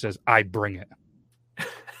shirt on that says, I bring it.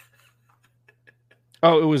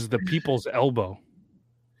 Oh, it was the People's Elbow.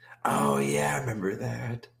 Oh, yeah, I remember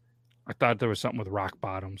that. I thought there was something with rock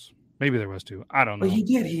bottoms. Maybe there was too. I don't know. Well, he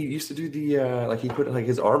did. He used to do the like he put like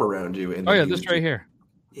his arm around you. And oh yeah, this right here.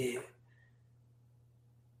 Yeah.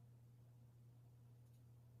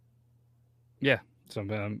 Yeah. So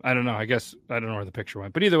I don't know. I guess I don't know where the picture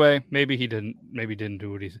went. But either way, maybe he didn't. Maybe didn't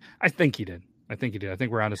do what he. I think he did. I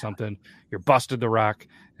think we're onto something. You're busted, The Rock.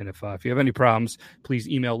 And if you have any problems, please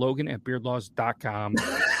email Logan at beardlaws.com.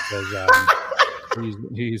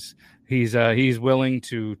 Because he's willing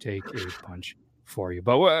to take a punch for you.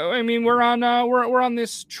 But I mean, we're on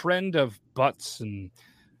this trend of butts and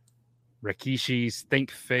Rikishi's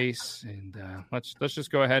stink face, and let's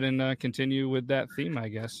just go ahead and continue with that theme, I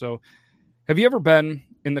guess. So, have you ever been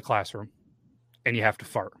in the classroom and you have to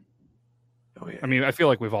fart? Oh yeah. I mean, I feel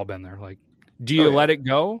like we've all been there. Like, do you let it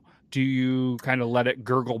go? Do you kind of let it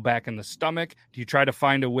gurgle back in the stomach? Do you try to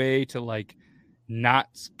find a way to like not?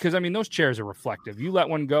 Because I mean, those chairs are reflective. You let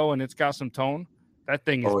one go and it's got some tone. That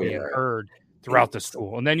thing is being heard throughout the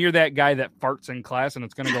school. And then you're that guy that farts in class, and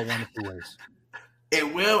it's going to go one of 2 ways.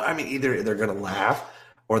 It will. I mean, either they're going to laugh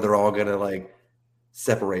or they're all going to like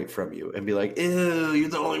separate from you and be like, ew, you're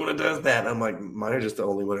the only one that does that. And I'm like, mine are just the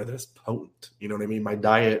only one that's potent. You know what I mean? My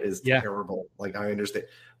diet is terrible. Like, I understand.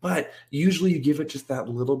 But usually you give it just that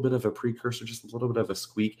little bit of a precursor, just a little bit of a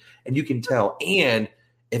squeak, and you can tell. And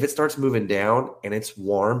if it starts moving down and it's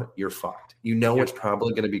warm, you're fucked. You know it's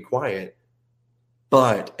probably going to be quiet,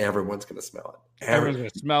 but everyone's going to smell it. Everyone's going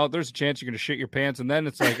to smell it. There's a chance you're going to shit your pants, and then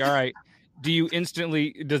it's like, all right,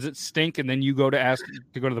 does it stink? And then you go to ask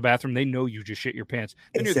to go to the bathroom. They know you just shit your pants.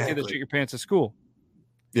 Then you're the kid that shit your pants at school.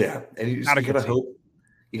 Yeah, and you gotta hope.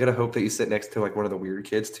 You gotta hope that you sit next to like one of the weird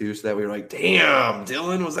kids too, so that we're like, damn,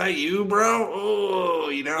 Dylan, was that you, bro? Oh,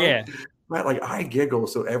 you know. Yeah. Right, like I giggle,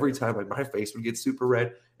 so every time like my face would get super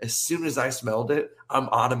red. As soon as I smelled it, I'm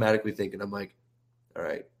automatically thinking, I'm like, all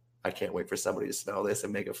right, I can't wait for somebody to smell this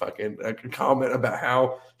and make a fucking comment about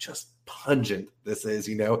how just pungent this is,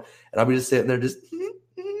 you know? And I'll be just sitting there just,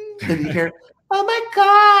 and you hear, oh my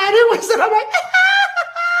God, who was it? I'm like,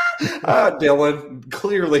 Dylan.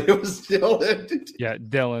 Clearly it was Dylan. Yeah,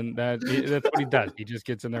 Dylan, that's what he does. He just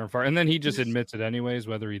gets in there and fart. And then he just admits it anyways,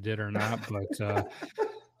 whether he did or not. But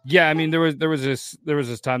yeah, I mean, there was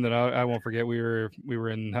this time that I won't forget. We were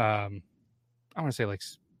in I want to say like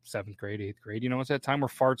 7th grade, 8th grade. You know, it's that time where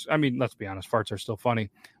farts. I mean, let's be honest, farts are still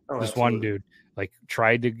funny. This one dude like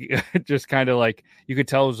tried to just kind of like, you could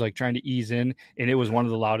tell it was like trying to ease in, and it was one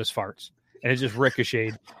of the loudest farts. And it just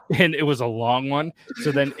ricocheted, and it was a long one.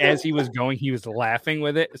 So then as he was going, he was laughing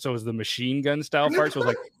with it. So it was the machine gun style fart. So it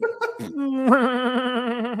was like,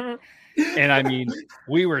 and I mean,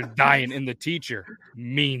 we were dying. And the teacher,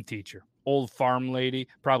 mean teacher, old farm lady,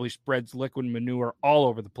 probably spreads liquid manure all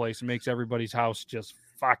over the place and makes everybody's house just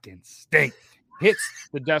fucking stink. Hits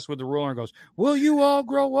the desk with the ruler and goes, will you all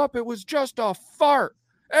grow up? It was just a fart.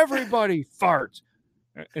 Everybody farts.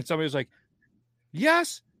 And somebody was like,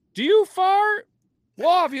 yes. Do you fart? Well,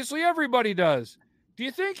 obviously everybody does. Do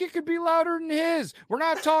you think it could be louder than his? We're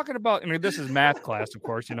not talking about, I mean, this is math class, of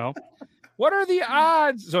course, you know. What are the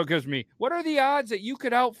odds? So it gives me, what are the odds that you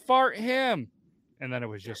could out fart him? And then it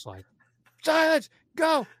was just like, silence,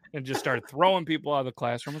 go. And just started throwing people out of the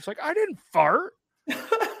classroom. It's like, I didn't fart.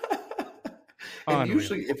 And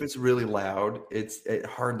usually if it's really loud, it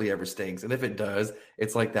hardly ever stinks. And if it does,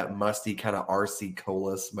 it's like that musty kind of RC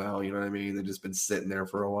cola smell. You know what I mean? They've just been sitting there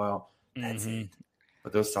for a while. That's it.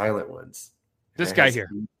 But those silent ones. This guy here,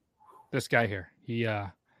 he, I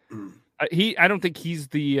don't think he's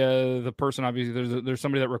the person. Obviously, there's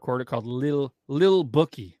somebody that recorded called Lil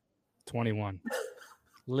Bookie 21.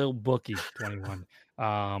 Lil Bookie 21.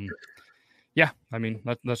 Yeah, I mean,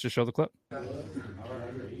 let's just show the clip.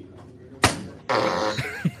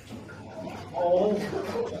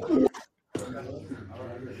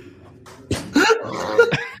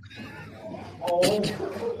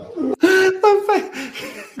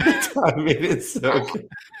 The timing is so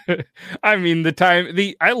good. I mean,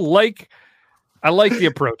 I like the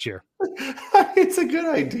approach here. It's a good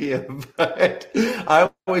idea, but I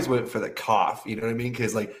always went for the cough. You know what I mean?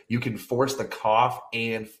 Because like you can force the cough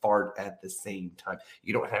and fart at the same time.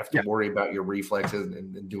 You don't have to worry about your reflexes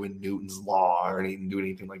and doing Newton's law or do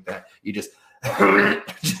anything like that. You just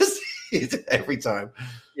every time.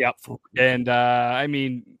 Yep. And I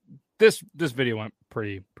mean, this video went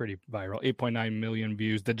pretty viral. 8.9 million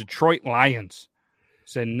views. The Detroit Lions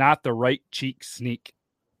said, "Not the right cheek sneak."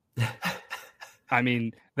 I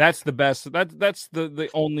mean, that's the best. That's the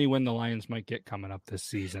only win the Lions might get coming up this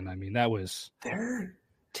season. I mean, that was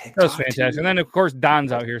fantastic. And then, of course,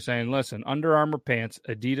 Don's out here saying, listen, Under Armour pants,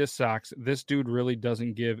 Adidas socks, this dude really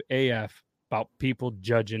doesn't give AF about people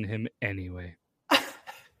judging him anyway.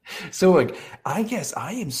 So, like, I guess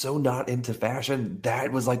I am so not into fashion.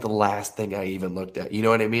 That was like the last thing I even looked at. You know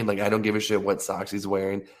what I mean? Like, I don't give a shit what socks he's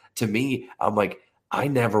wearing. To me, I'm like, I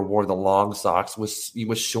never wore the long socks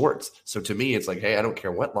with shorts. So to me, it's like, hey, I don't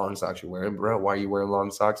care what long socks you're wearing, bro. Why are you wearing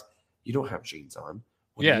long socks? You don't have jeans on.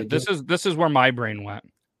 This is where my brain went.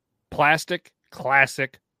 Plastic,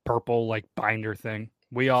 classic, purple, like binder thing.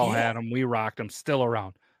 We all had them. We rocked them. Still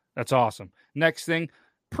around. That's awesome. Next thing,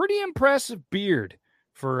 pretty impressive beard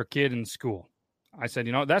for a kid in school. I said,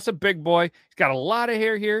 you know, that's a big boy. He's got a lot of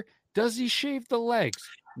hair here. Does he shave the legs?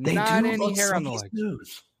 Not any hair on the legs. Smooth.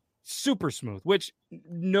 Super smooth, which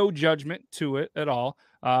no judgment to it at all.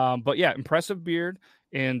 But yeah, impressive beard.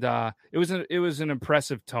 And it was an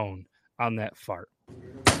impressive tone on that fart.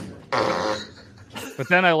 But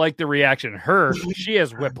then I like the reaction. She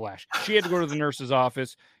has whiplash. She had to go to the nurse's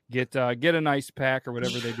office, get an ice pack or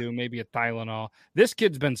whatever they do, maybe a Tylenol. This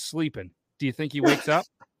kid's been sleeping. Do you think he wakes up?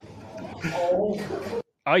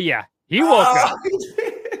 Oh yeah, he woke up.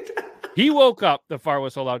 He woke up. The fart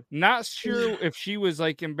was so loud. Not sure if she was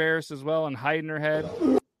like embarrassed as well and hiding her head.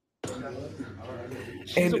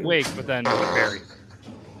 She's awake, but then buried.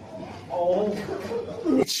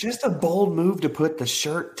 It's just a bold move to put the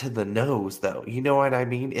shirt to the nose, though. You know what I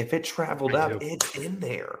mean? If it traveled up, it's in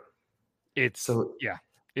there.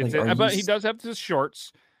 But he does have the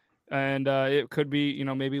shorts, and it could be, you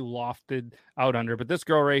know, maybe lofted out under. But this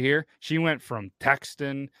girl right here, she went from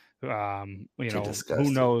texting,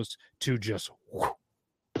 who knows, to just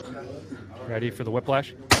ready for the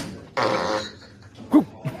whiplash.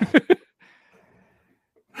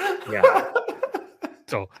 Yeah.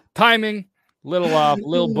 So timing, little off,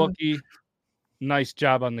 little bookie. nice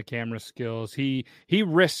job on the camera skills. He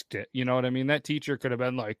risked it. You know what I mean? That teacher could have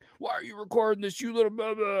been like, "Why are you recording this, you little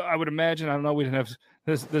blah, blah." I would imagine. I don't know. We didn't have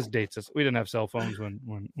this dates us. We didn't have cell phones when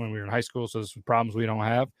we were in high school, so there's some problems we don't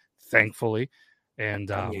have, thankfully.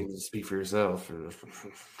 And I mean, speak for yourself.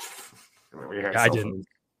 I didn't.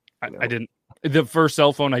 I didn't. The first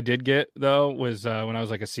cell phone I did get though was when I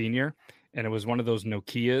was like a senior, and it was one of those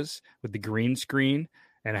Nokias with the green screen,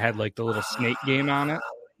 and it had like the little snake game on it.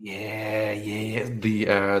 Yeah.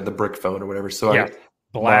 The brick phone or whatever. So yeah,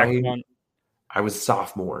 black one. I was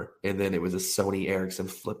sophomore, and then it was a Sony Ericsson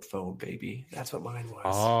flip phone, baby. That's what mine was.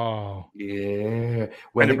 Oh, yeah.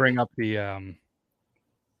 When to bring up the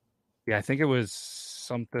I think it was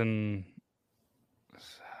something.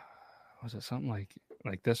 Was it something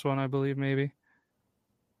like this one? I believe maybe.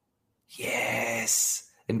 Yes,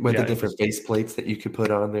 and with the different face plates that you could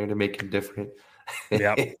put on there to make them different.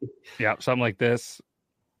 Yeah, something like this.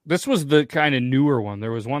 This was the kind of newer one.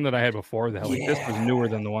 There was one that I had before that. Like this was newer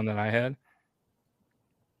than the one that I had.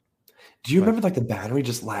 Do you remember like the battery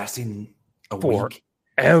just lasting a week?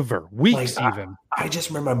 Ever weeks like, even. I just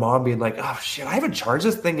remember my mom being like, "Oh shit, I haven't charged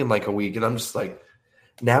this thing in like a week," and I'm just like,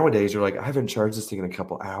 nowadays you're like, "I haven't charged this thing in a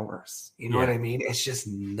couple hours." You know what I mean? It's just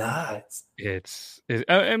nuts.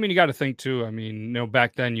 I mean, you got to think too. I mean,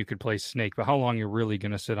 back then you could play Snake, but how long you're really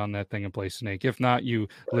going to sit on that thing and play Snake? If not, you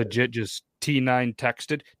legit just T9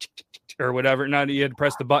 texted or whatever. Not you had to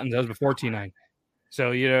press the buttons. That was before T9.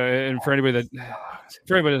 So and for anybody that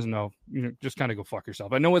doesn't know, just kind of go fuck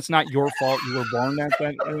yourself. I know it's not your fault. You were born that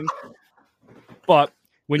thing, but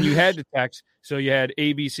when you had to text, so you had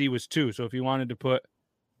ABC was 2. So if you wanted to put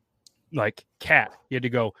like cat, you had to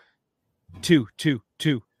go 2, 2,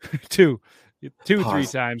 2, 2, 2, 3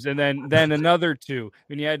 times, and then another 2,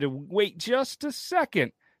 and you had to wait just a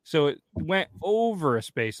second. So it went over a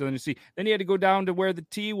space. So then you had to go down to where the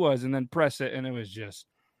T was and then press it, and it was just.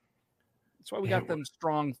 That's why we got them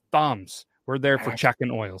strong thumbs. We're there for checking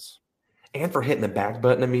oils. And for hitting the back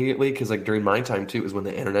button immediately, because like during my time too, was when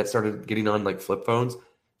the internet started getting on like flip phones.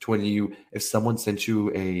 To when if someone sent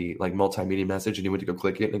you a like multimedia message and you went to go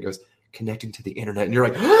click it and it goes connecting to the internet, and you're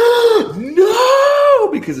like, no,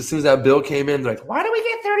 because as soon as that bill came in, they're like, why do we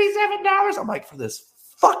get $37? I'm like, for this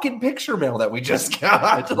fucking picture mail that we just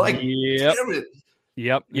got. Like, damn it.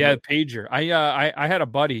 Yep. Yeah, pager. I had a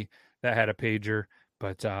buddy that had a pager.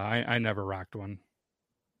 But I never rocked one.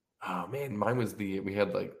 Oh man, mine was we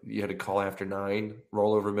had like you had to call after 9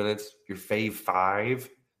 rollover minutes. Your fave 5.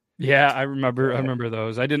 Yeah, I remember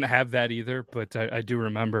those. I didn't have that either, but I do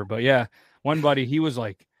remember. But yeah, one buddy, he was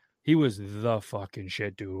the fucking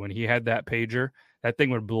shit, dude. When he had that pager, that thing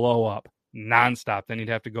would blow up nonstop. Then he'd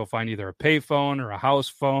have to go find either a payphone or a house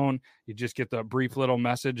phone. You'd just get the brief little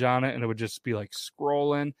message on it, and it would just be like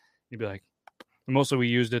scrolling. You'd be like. Mostly we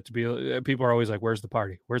used it to be people are always like, where's the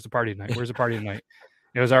party tonight? Where's the party tonight?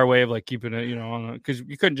 It was our way of like keeping it, on because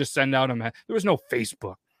you couldn't just send out there was no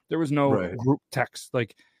Facebook, there was no group text.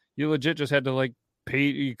 Like you legit just had to like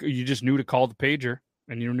pay. You just knew to call the pager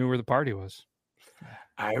and you knew where the party was.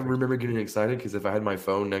 I remember getting excited because if I had my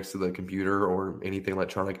phone next to the computer or anything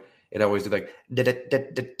electronic, it always did like someone's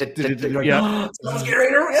getting ready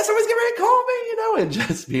to call me, and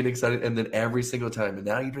just being excited. And then every single time, and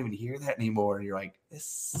now you don't even hear that anymore. And you're like, this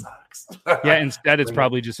sucks. Yeah, instead it's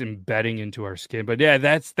probably just embedding into our skin. But yeah,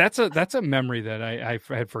 that's a memory that I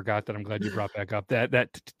had forgot that I'm glad you brought back up.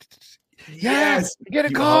 Yes, get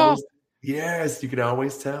a call. Yes, you can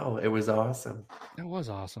always tell. It was awesome. It was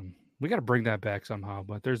awesome. We got to bring that back somehow,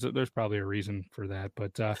 but there's probably a reason for that.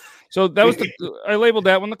 But so that was I labeled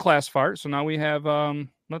that one the class fart. So now we have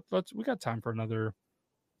we got time for another.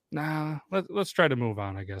 Let's try to move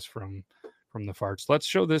on, I guess, from the farts. Let's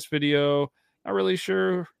show this video. Not really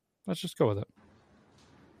sure. Let's just go with it.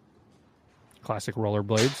 Classic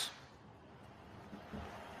rollerblades.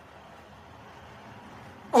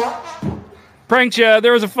 Pranked ya.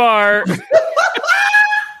 There was a fart.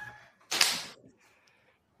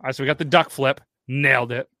 All right, so we got the duck flip,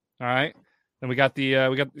 nailed it. All right, then we got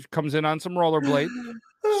comes in on some rollerblade,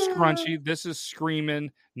 scrunchy. This is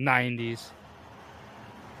screaming 90s.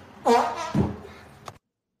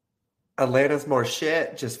 Atlanta's more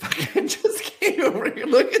shit. Just came over here.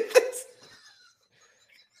 Look at this.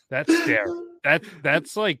 That's scare.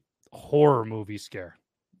 That's like horror movie scare.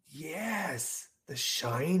 Yes, The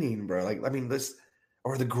Shining, bro. Like, I mean, this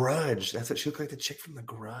or The Grudge. That's what she looked like, the chick from The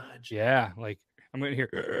Grudge. Yeah, like. I'm going to hear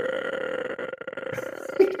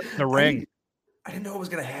the ring. I didn't know what was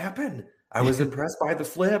going to happen. I was impressed by the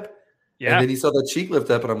flip. Yeah. And then you saw the cheek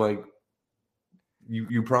lift up, and I'm like,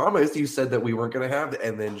 you promised. You said that we weren't going to have it.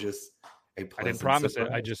 And then just I didn't promise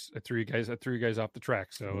surprise. I threw you guys off the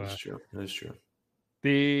track. So that's true. That's true.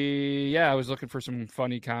 I was looking for some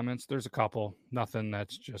funny comments. There's a couple. Nothing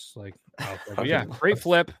that's just like out there. But yeah, great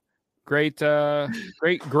flip. Great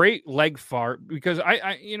leg fart. Because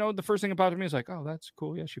I the first thing that popped to me is like, oh, that's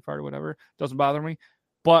cool. Yeah, she farted, whatever. Doesn't bother me.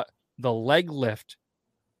 But the leg lift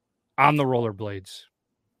on the rollerblades,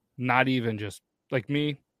 not even just like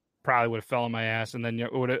me, probably would have fell on my ass, and then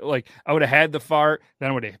I would have had the fart,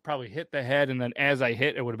 then I would have probably hit the head, and then as I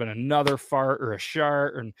hit, it would have been another fart or a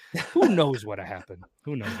shart, and who knows what happened?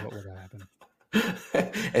 Who knows what would have happened?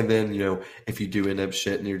 And then if you do end up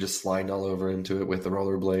shitting, you're just sliding all over into it with the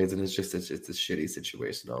rollerblades, and it's a shitty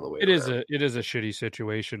situation all the way. It is a shitty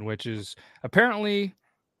situation, which is apparently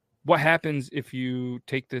what happens if you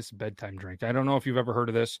take this bedtime drink. I don't know if you've ever heard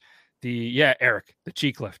of this. Eric, the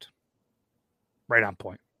cheek lift. Right on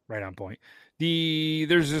point.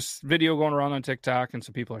 There's this video going around on TikTok, and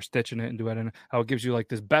some people are stitching it and doing it, how it gives you like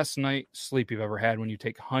this best night sleep you've ever had when you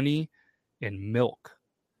take honey and milk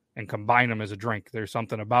and combine them as a drink. There's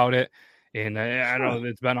something about it, and I don't know,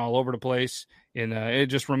 it's been all over the place, and it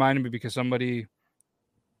just reminded me because somebody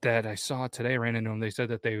that I saw today ran into them. They said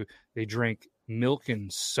that they drink milk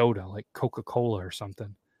and soda, like Coca-Cola or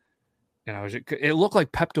something, and it looked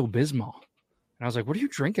like Pepto-Bismol. And I was like, what are you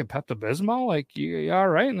drinking, Pepto-Bismol? Like, you all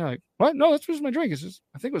right? And they're like, what? No, that's just my drink. It's just,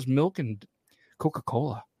 I think it was milk and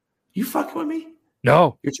Coca-Cola. You fucking with me?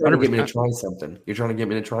 No. You're trying to get me to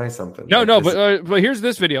try something. No, but here's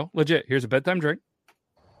this video. Legit. Here's a bedtime drink.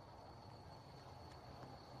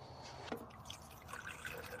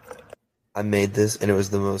 I made this, and it was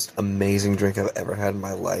the most amazing drink I've ever had in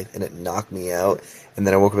my life, and it knocked me out. And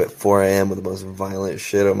then I woke up at 4 a.m. with the most violent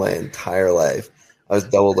shit of my entire life. I was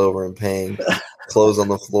doubled over in pain, clothes on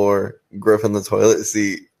the floor, grip in the toilet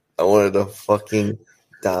seat. I wanted to fucking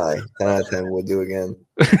die. 10 out of 10 would do again.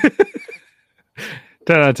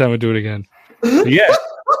 10 out of 10 would do it again. Yeah.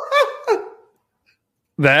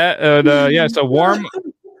 That, so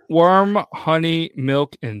warm honey,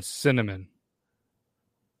 milk, and cinnamon.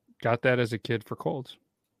 Got that as a kid for colds.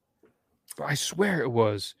 I swear it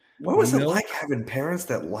was. What was it like having parents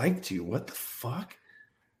that liked you? What the fuck?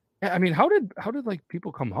 I mean, how did like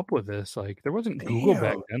people come up with this? Like, there wasn't Google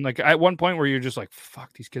back then. Like, at one point where you're just like,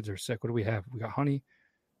 fuck, these kids are sick. What do we have? We got honey.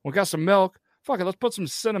 We got some milk. Fuck it, let's put some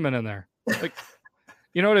cinnamon in there. Like,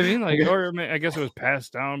 you know what I mean? Like, or I guess it was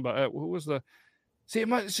passed down, but who was the?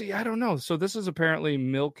 See, I don't know. So this is apparently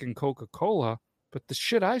milk and Coca-Cola, but the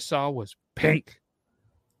shit I saw was pink.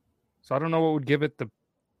 So I don't know what would give it the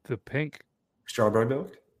pink. Strawberry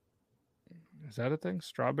milk. Is that a thing?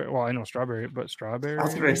 Strawberry? Well, I know strawberry, but strawberry. I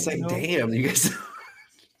was going to say, damn, you guys.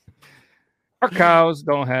 Our cows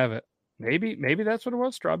don't have it. Maybe that's what it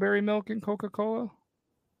was. Strawberry milk and Coca-Cola.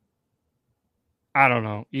 I don't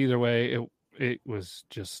know. Either way, it was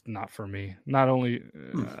just not for me. Not only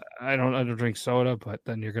I don't drink soda, but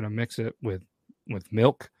then you're going to mix it with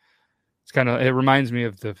milk. It's it reminds me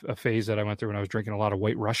of a phase that I went through when I was drinking a lot of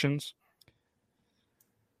White Russians.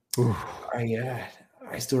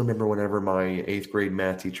 I still remember whenever my 8th grade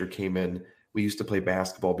math teacher came in, we used to play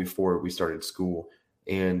basketball before we started school.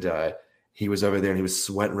 And he was over there and he was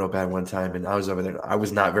sweating real bad one time. And I was over there. I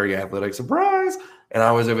was not very athletic. Surprise. And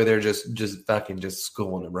I was over there just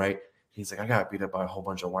schooling him, right? He's like, I got beat up by a whole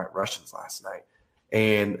bunch of White Russians last night.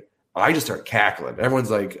 And I just start cackling.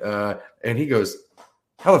 Everyone's like, and he goes,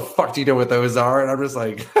 how the fuck do you know what those are? And I'm just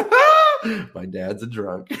like, my dad's a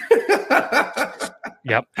drunk.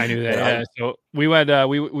 Yep, I knew that. Yeah. So we went.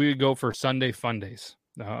 We would go for Sunday Fun Days.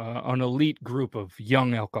 An elite group of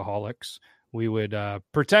young alcoholics. We would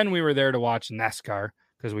pretend we were there to watch NASCAR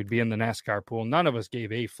because we'd be in the NASCAR pool. None of us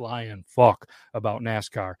gave a flying fuck about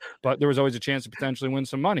NASCAR, but there was always a chance to potentially win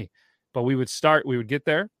some money. But we would get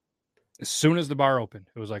there as soon as the bar opened.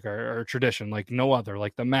 It was like our tradition, like no other,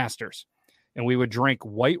 like the Masters. And we would drink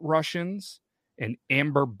White Russians and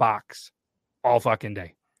Amber Box all fucking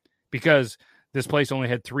day because this place only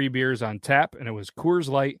had 3 beers on tap, and it was Coors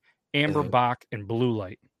Light, Amber Bock, and Blue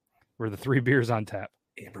Light were the 3 beers on tap.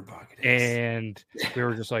 Amber Bock. And we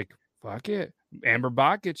were just like, fuck it. Amber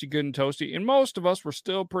Bock gets you good and toasty. And most of us were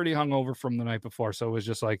still pretty hungover from the night before. So it was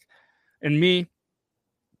just like, and me,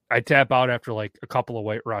 I'd tap out after like a couple of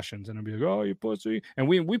White Russians, and I'd be like, oh, you pussy. And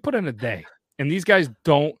we put in a day. And these guys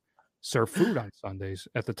don't serve food on Sundays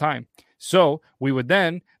at the time. So we would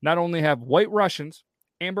then not only have White Russians,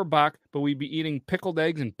 Amber Bock, but we'd be eating pickled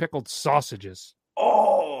eggs and pickled sausages.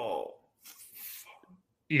 Oh,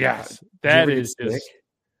 yes, that is just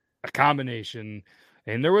a combination.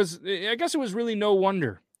 And I guess it was really no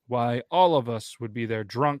wonder why all of us would be there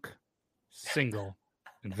drunk, single,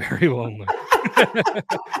 and very lonely.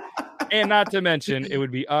 And not to mention, it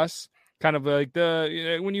would be us kind of like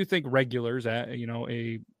when you think regulars at,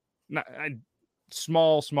 a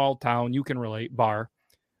small town, you can relate, bar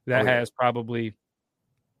that has probably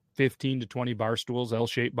 15 to 20 bar stools,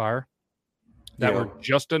 L-shaped bar, that were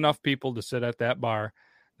just enough people to sit at that bar.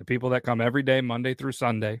 The people that come every day, Monday through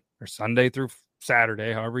Sunday, or Sunday through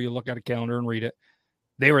Saturday, however you look at a calendar and read it,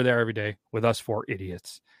 they were there every day with us 4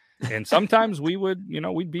 idiots. And sometimes we would,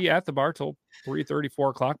 we'd be at the bar till 3:30, 4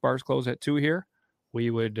 o'clock. Bars close at 2 here. We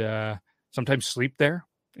would sometimes sleep there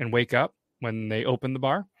and wake up when they opened the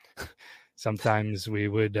bar. Sometimes we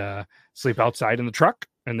would sleep outside in the truck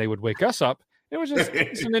and they would wake us up. It was just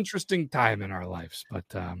an interesting time in our lives. But,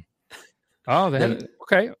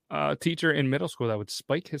 a teacher in middle school that would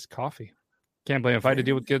spike his coffee. Can't blame him. If I had to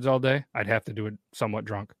deal with kids all day, I'd have to do it somewhat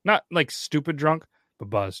drunk. Not like stupid drunk, but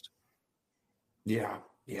buzzed. Yeah.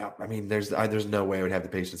 I mean, there's no way I would have the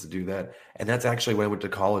patience to do that. And that's actually what I went to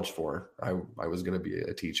college for. I was going to be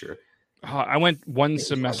a teacher. I went one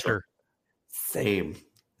semester. Same.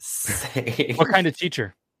 What kind of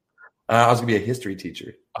teacher? I was going to be a history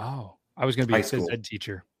teacher. Oh, I was going to be a phys ed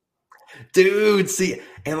teacher. Dude, see,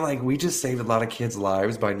 and like we just saved a lot of kids'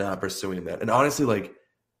 lives by not pursuing that. And honestly, like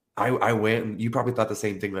I went, and you probably thought the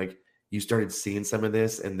same thing. Like you started seeing some of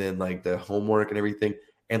this, and then like the homework and everything.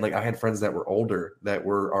 And like I had friends that were older that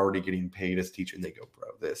were already getting paid as teacher, and they go,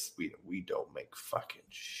 "Bro, we don't make fucking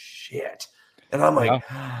shit." And I'm like,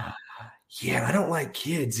 yeah, I don't like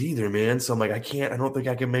kids either, man. So I'm like, I don't think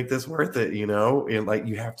I can make this worth it, And like,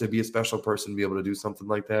 you have to be a special person to be able to do something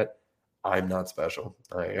like that. I'm not special.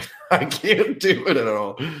 I can't do it at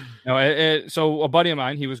all. No, so a buddy of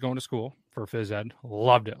mine, he was going to school for phys ed.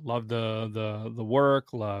 Loved it. Loved the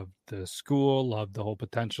work. Loved the school. Loved the whole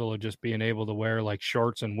potential of just being able to wear like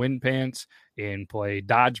shorts and wind pants and play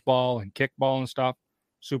dodgeball and kickball and stuff.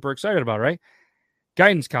 Super excited about it, right?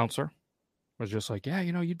 Guidance counselor was just like, yeah,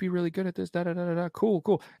 you'd be really good at this.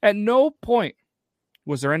 Cool. At no point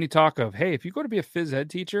was there any talk of, hey, if you go to be a phys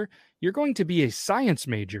ed teacher, you're going to be a science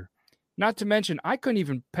major. Not to mention, I couldn't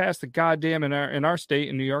even pass the goddamn in our state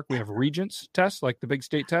in New York. We have regents tests, like the big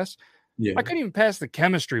state tests. Yeah. I couldn't even pass the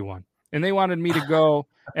chemistry one, and they wanted me to go.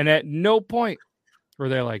 And at no point were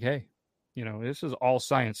they like, "Hey, this is all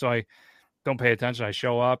science." So I don't pay attention. I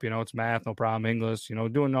show up, it's math, no problem, English,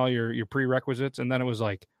 doing all your prerequisites, and then it was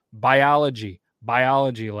like biology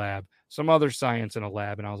lab, some other science in a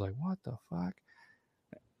lab, and I was like, "What the fuck?"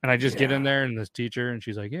 And I just get in there, and this teacher, and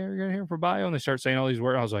she's like, "Yeah, you're gonna hear for bio," and they start saying all these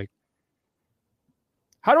words. I was like,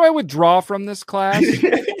 how do I withdraw from this class?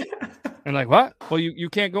 And like, what? Well, you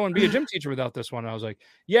can't go and be a gym teacher without this one. And I was like,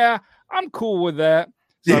 yeah, I'm cool with that.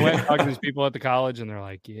 So I went and talked to these people at the college, and they're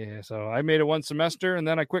like, yeah. So I made it one semester, and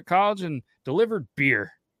then I quit college and delivered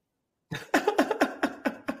beer.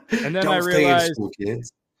 And then I realized, school,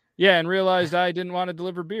 kids. Yeah, and realized I didn't want to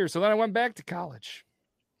deliver beer. So then I went back to college.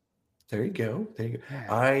 There you go. Yeah.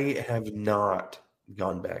 I have not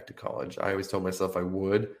gone back to college. I always told myself I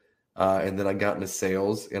would. And then I got into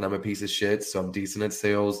sales, and I'm a piece of shit, so I'm decent at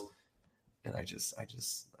sales. And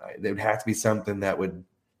there would have to be something that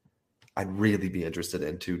I'd really be interested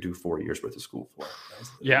in to do 4 years worth of school for.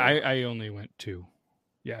 Yeah, I only went 2.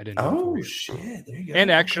 Yeah, I didn't. Oh shit! There you go. And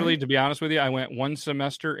actually, to be honest with you, I went 1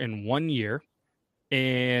 semester in 1 year,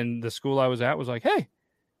 and the school I was at was like, "Hey,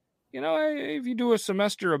 if you do a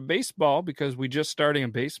semester of baseball, because we just starting a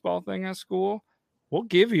baseball thing at school, we'll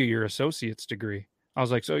give you your associate's degree." I was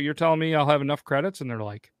like, so you're telling me I'll have enough credits? And they're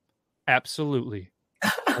like, absolutely.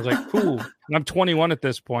 I was like, cool. And I'm 21 at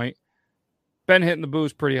this point. Been hitting the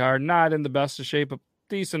booze pretty hard. Not in the best of shape, but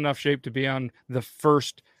decent enough shape to be on the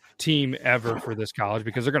first team ever for this college,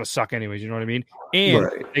 because they're going to suck anyways. You know what I mean? And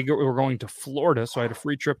we're going to Florida. So I had a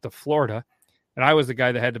free trip to Florida. And I was the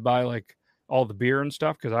guy that had to buy like all the beer and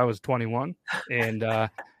stuff because I was 21. And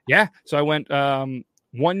so I went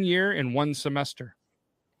 1 year and 1 semester.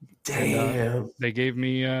 Damn. And, they gave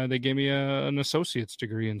me an associate's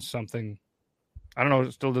degree in something. I don't know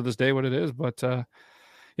still to this day what it is, but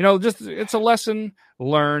just it's a lesson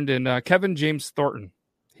learned. And Kevin James Thornton,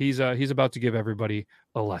 he's about to give everybody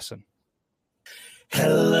a lesson.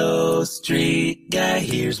 Hello, street guy.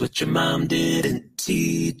 Here's what your mom didn't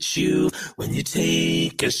teach you. When you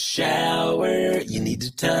take a shower, you need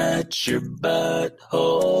to touch your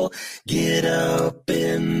butthole. Get up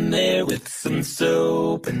in there with some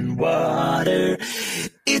soap and water.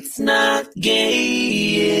 It's not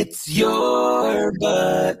gay, it's your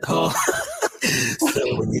butthole.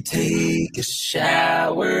 So when you take a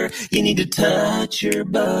shower, you need to touch your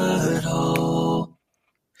butthole.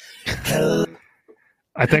 Hello.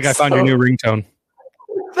 I think I found your new ringtone.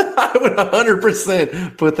 I would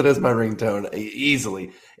 100% put that as my ringtone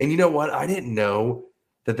easily. And you know what? I didn't know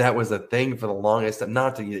that was a thing for the longest time.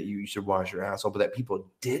 Not that you should wash your asshole, but that people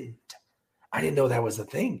didn't. I didn't know that was a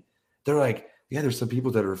thing. They're like, yeah, there's some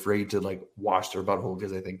people that are afraid to like wash their butthole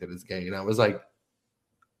because they think that it's gay. And I was like,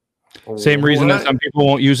 same reason that some people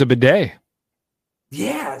won't use a bidet.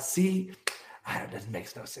 Yeah, see, that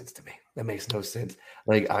makes no sense to me. That makes no sense.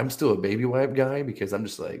 Like, I'm still a baby wipe guy because I'm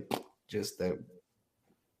just like, just the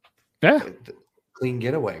clean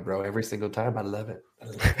getaway, bro. Every single time. I love it.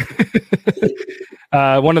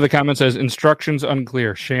 One of the comments says, instructions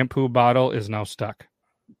unclear. Shampoo bottle is now stuck.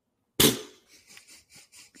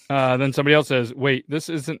 Then somebody else says, wait, this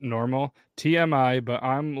isn't normal. TMI, but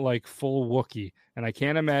I'm like full Wookiee, and I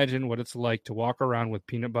can't imagine what it's like to walk around with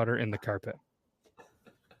peanut butter in the carpet.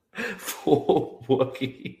 Full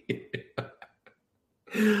Wookiee.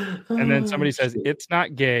 And then somebody says, it's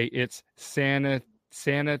not gay, it's sanitary.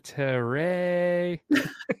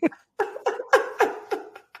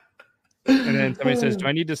 And then somebody says, do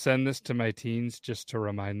I need to send this to my teens just to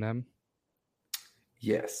remind them?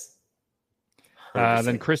 Yes.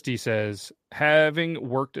 Then Christy says, having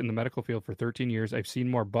worked in the medical field for 13 years, I've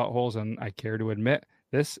seen more buttholes than I care to admit.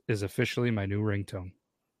 This is officially my new ringtone.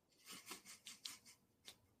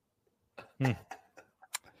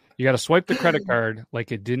 You got to swipe the credit card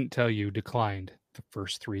like it didn't tell you declined the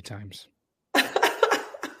first 3 times.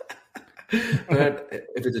 But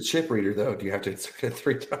if it's a chip reader, though, do you have to insert it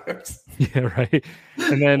 3 times? Yeah, right.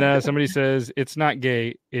 And then somebody says, it's not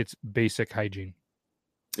gay, it's basic hygiene.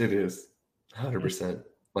 It is. 100%.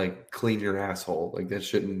 Like, clean your asshole. Like, that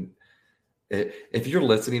shouldn't. If you're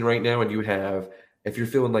listening right now and if you're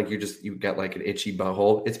feeling like you've got like an itchy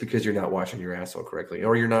butthole, it's because you're not washing your asshole correctly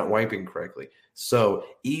or you're not wiping correctly. So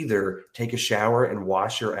either take a shower and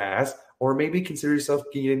wash your ass, or maybe consider yourself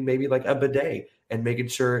getting maybe like a bidet and making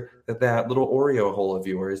sure that little Oreo hole of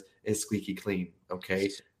yours is squeaky clean.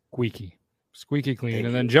 Okay. Squeaky clean.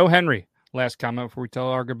 And then Joe Henry, last comment before we tell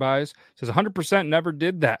our goodbyes, says 100% never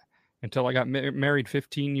did that until I got married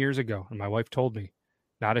 15 years ago. And my wife told me,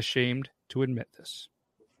 not ashamed to admit this.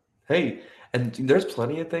 Hey, and there's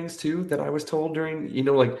plenty of things too that I was told during,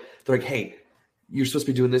 like, they're like, hey, you're supposed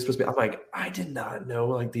to be doing this, I'm like, I did not know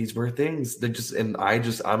like these were things.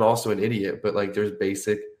 I'm also an idiot, but like there's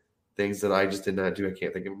basic things that I just did not do. I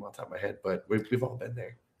can't think of them on top of my head, but we've all been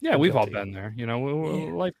there. Yeah, we've all been there.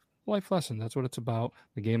 Life lesson. That's what it's about.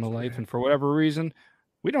 The game of life. And for whatever reason,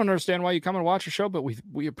 we don't understand why you come and watch a show, but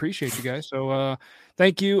we appreciate you guys. So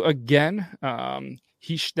thank you again,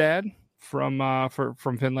 Hishtad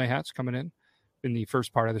from Finlay Hats coming in the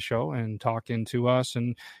first part of the show and talking to us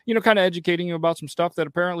and, kind of educating you about some stuff that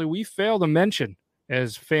apparently we fail to mention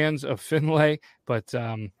as fans of Finlay. But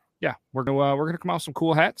yeah, we're gonna come out with some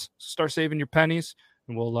cool hats. Start saving your pennies,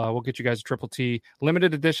 and we'll get you guys a Triple T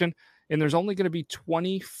limited edition. And there's only going to be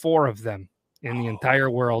 24 of them in the entire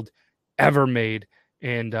world ever made.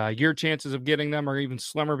 And your chances of getting them are even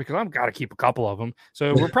slimmer because I've got to keep a couple of them.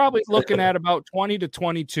 So we're probably looking at about 20 to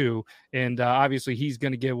 22. And obviously he's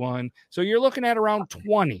going to get one. So you're looking at around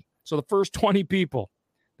 20. So the first 20 people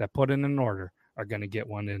that put in an order are going to get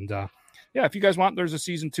one. And yeah, if you guys want, there's a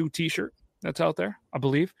season 2 t-shirt that's out there, I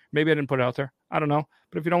believe. Maybe I didn't put it out there. I don't know.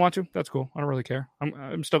 But if you don't want to, that's cool. I don't really care.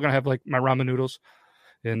 I'm still going to have like my ramen noodles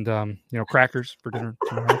and, crackers for dinner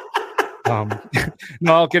tomorrow.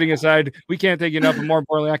 No, all kidding aside, we can't thank you enough. But more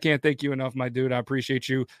importantly, I can't thank you enough, my dude. I appreciate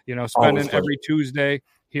you, spending every Tuesday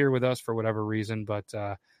here with us for whatever reason. But,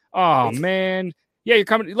 man. Yeah, you're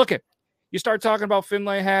coming. Look you start talking about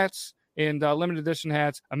Finlay hats and limited edition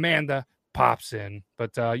hats. Amanda pops in.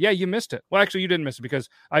 But, yeah, you missed it. Well, actually, you didn't miss it because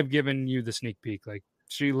I've given you the sneak peek. Like,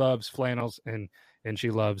 she loves flannels and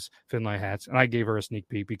she loves Finlay hats. And I gave her a sneak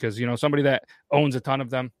peek because, somebody that owns a ton of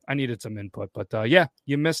them, I needed some input. But, yeah,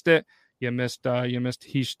 you missed it. You missed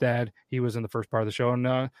Hishtad. He was in the first part of the show.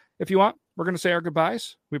 And if you want, we're going to say our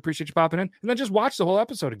goodbyes. We appreciate you popping in. And then just watch the whole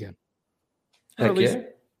episode again. Heck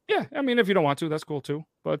yeah. I mean, if you don't want to, that's cool too.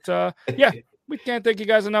 But yeah, we can't thank you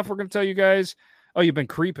guys enough. We're going to tell you guys, oh, you've been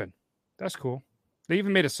creeping. That's cool. They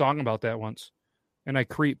even made a song about that once. And I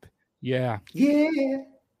creep. Yeah. Yeah.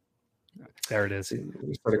 There it is.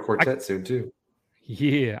 We start a quartet soon too.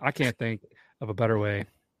 Yeah. I can't think of a better way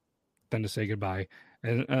than to say goodbye.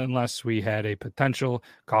 Unless we had a potential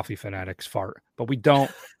coffee fanatics fart, but we don't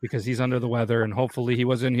because he's under the weather and hopefully he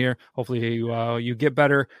was in here. Hopefully you get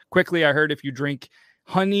better quickly. I heard if you drink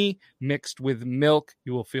honey mixed with milk,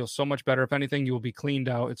 you will feel so much better. If anything, you will be cleaned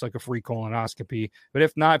out. It's like a free colonoscopy. But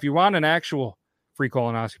if not, if you want an actual free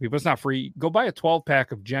colonoscopy, but it's not free, go buy a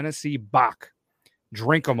 12-pack of Genesee Bach,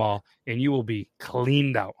 drink them all, and you will be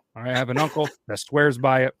cleaned out. All right. I have an uncle that swears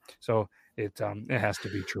by it. So it has to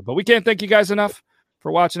be true, but we can't thank you guys enough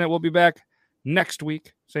for watching it. We'll be back next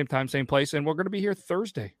week, same time, same place. And we're going to be here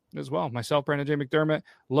Thursday as well. Myself, Brandon J. McDermott,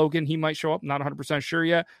 Logan, he might show up, not 100% sure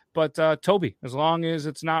yet. But Toby, as long as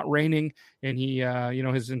it's not raining and he,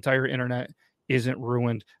 his entire internet isn't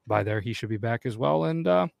ruined by there, he should be back as well. And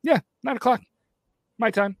 9 o'clock,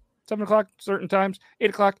 my time, 7 o'clock, certain times,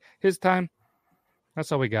 8 o'clock, his time. That's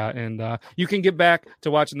all we got. And you can get back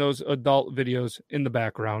to watching those adult videos in the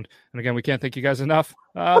background. And again, we can't thank you guys enough.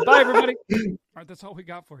 Bye, everybody. All right, that's all we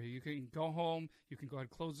got for you. You can go home. You can go ahead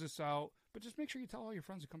and close this out. But just make sure you tell all your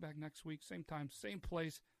friends to come back next week. Same time, same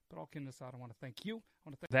place. But all kidding aside, I want to thank you.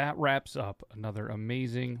 That wraps up another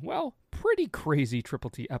amazing, pretty crazy Triple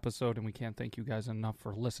T episode. And we can't thank you guys enough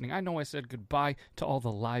for listening. I know I said goodbye to all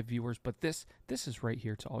the live viewers, but this is right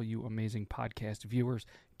here to all you amazing podcast viewers.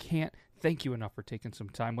 Can't thank you enough for taking some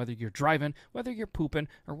time, whether you're driving, whether you're pooping,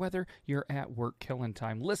 or whether you're at work killing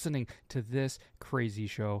time, listening to this crazy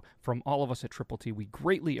show. From all of us at Triple T, we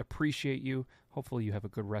greatly appreciate you. Hopefully you have a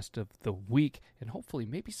good rest of the week, and hopefully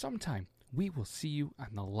maybe sometime we will see you on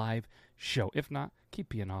the live show. If not, keep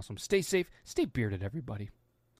being awesome. Stay safe, stay bearded, everybody.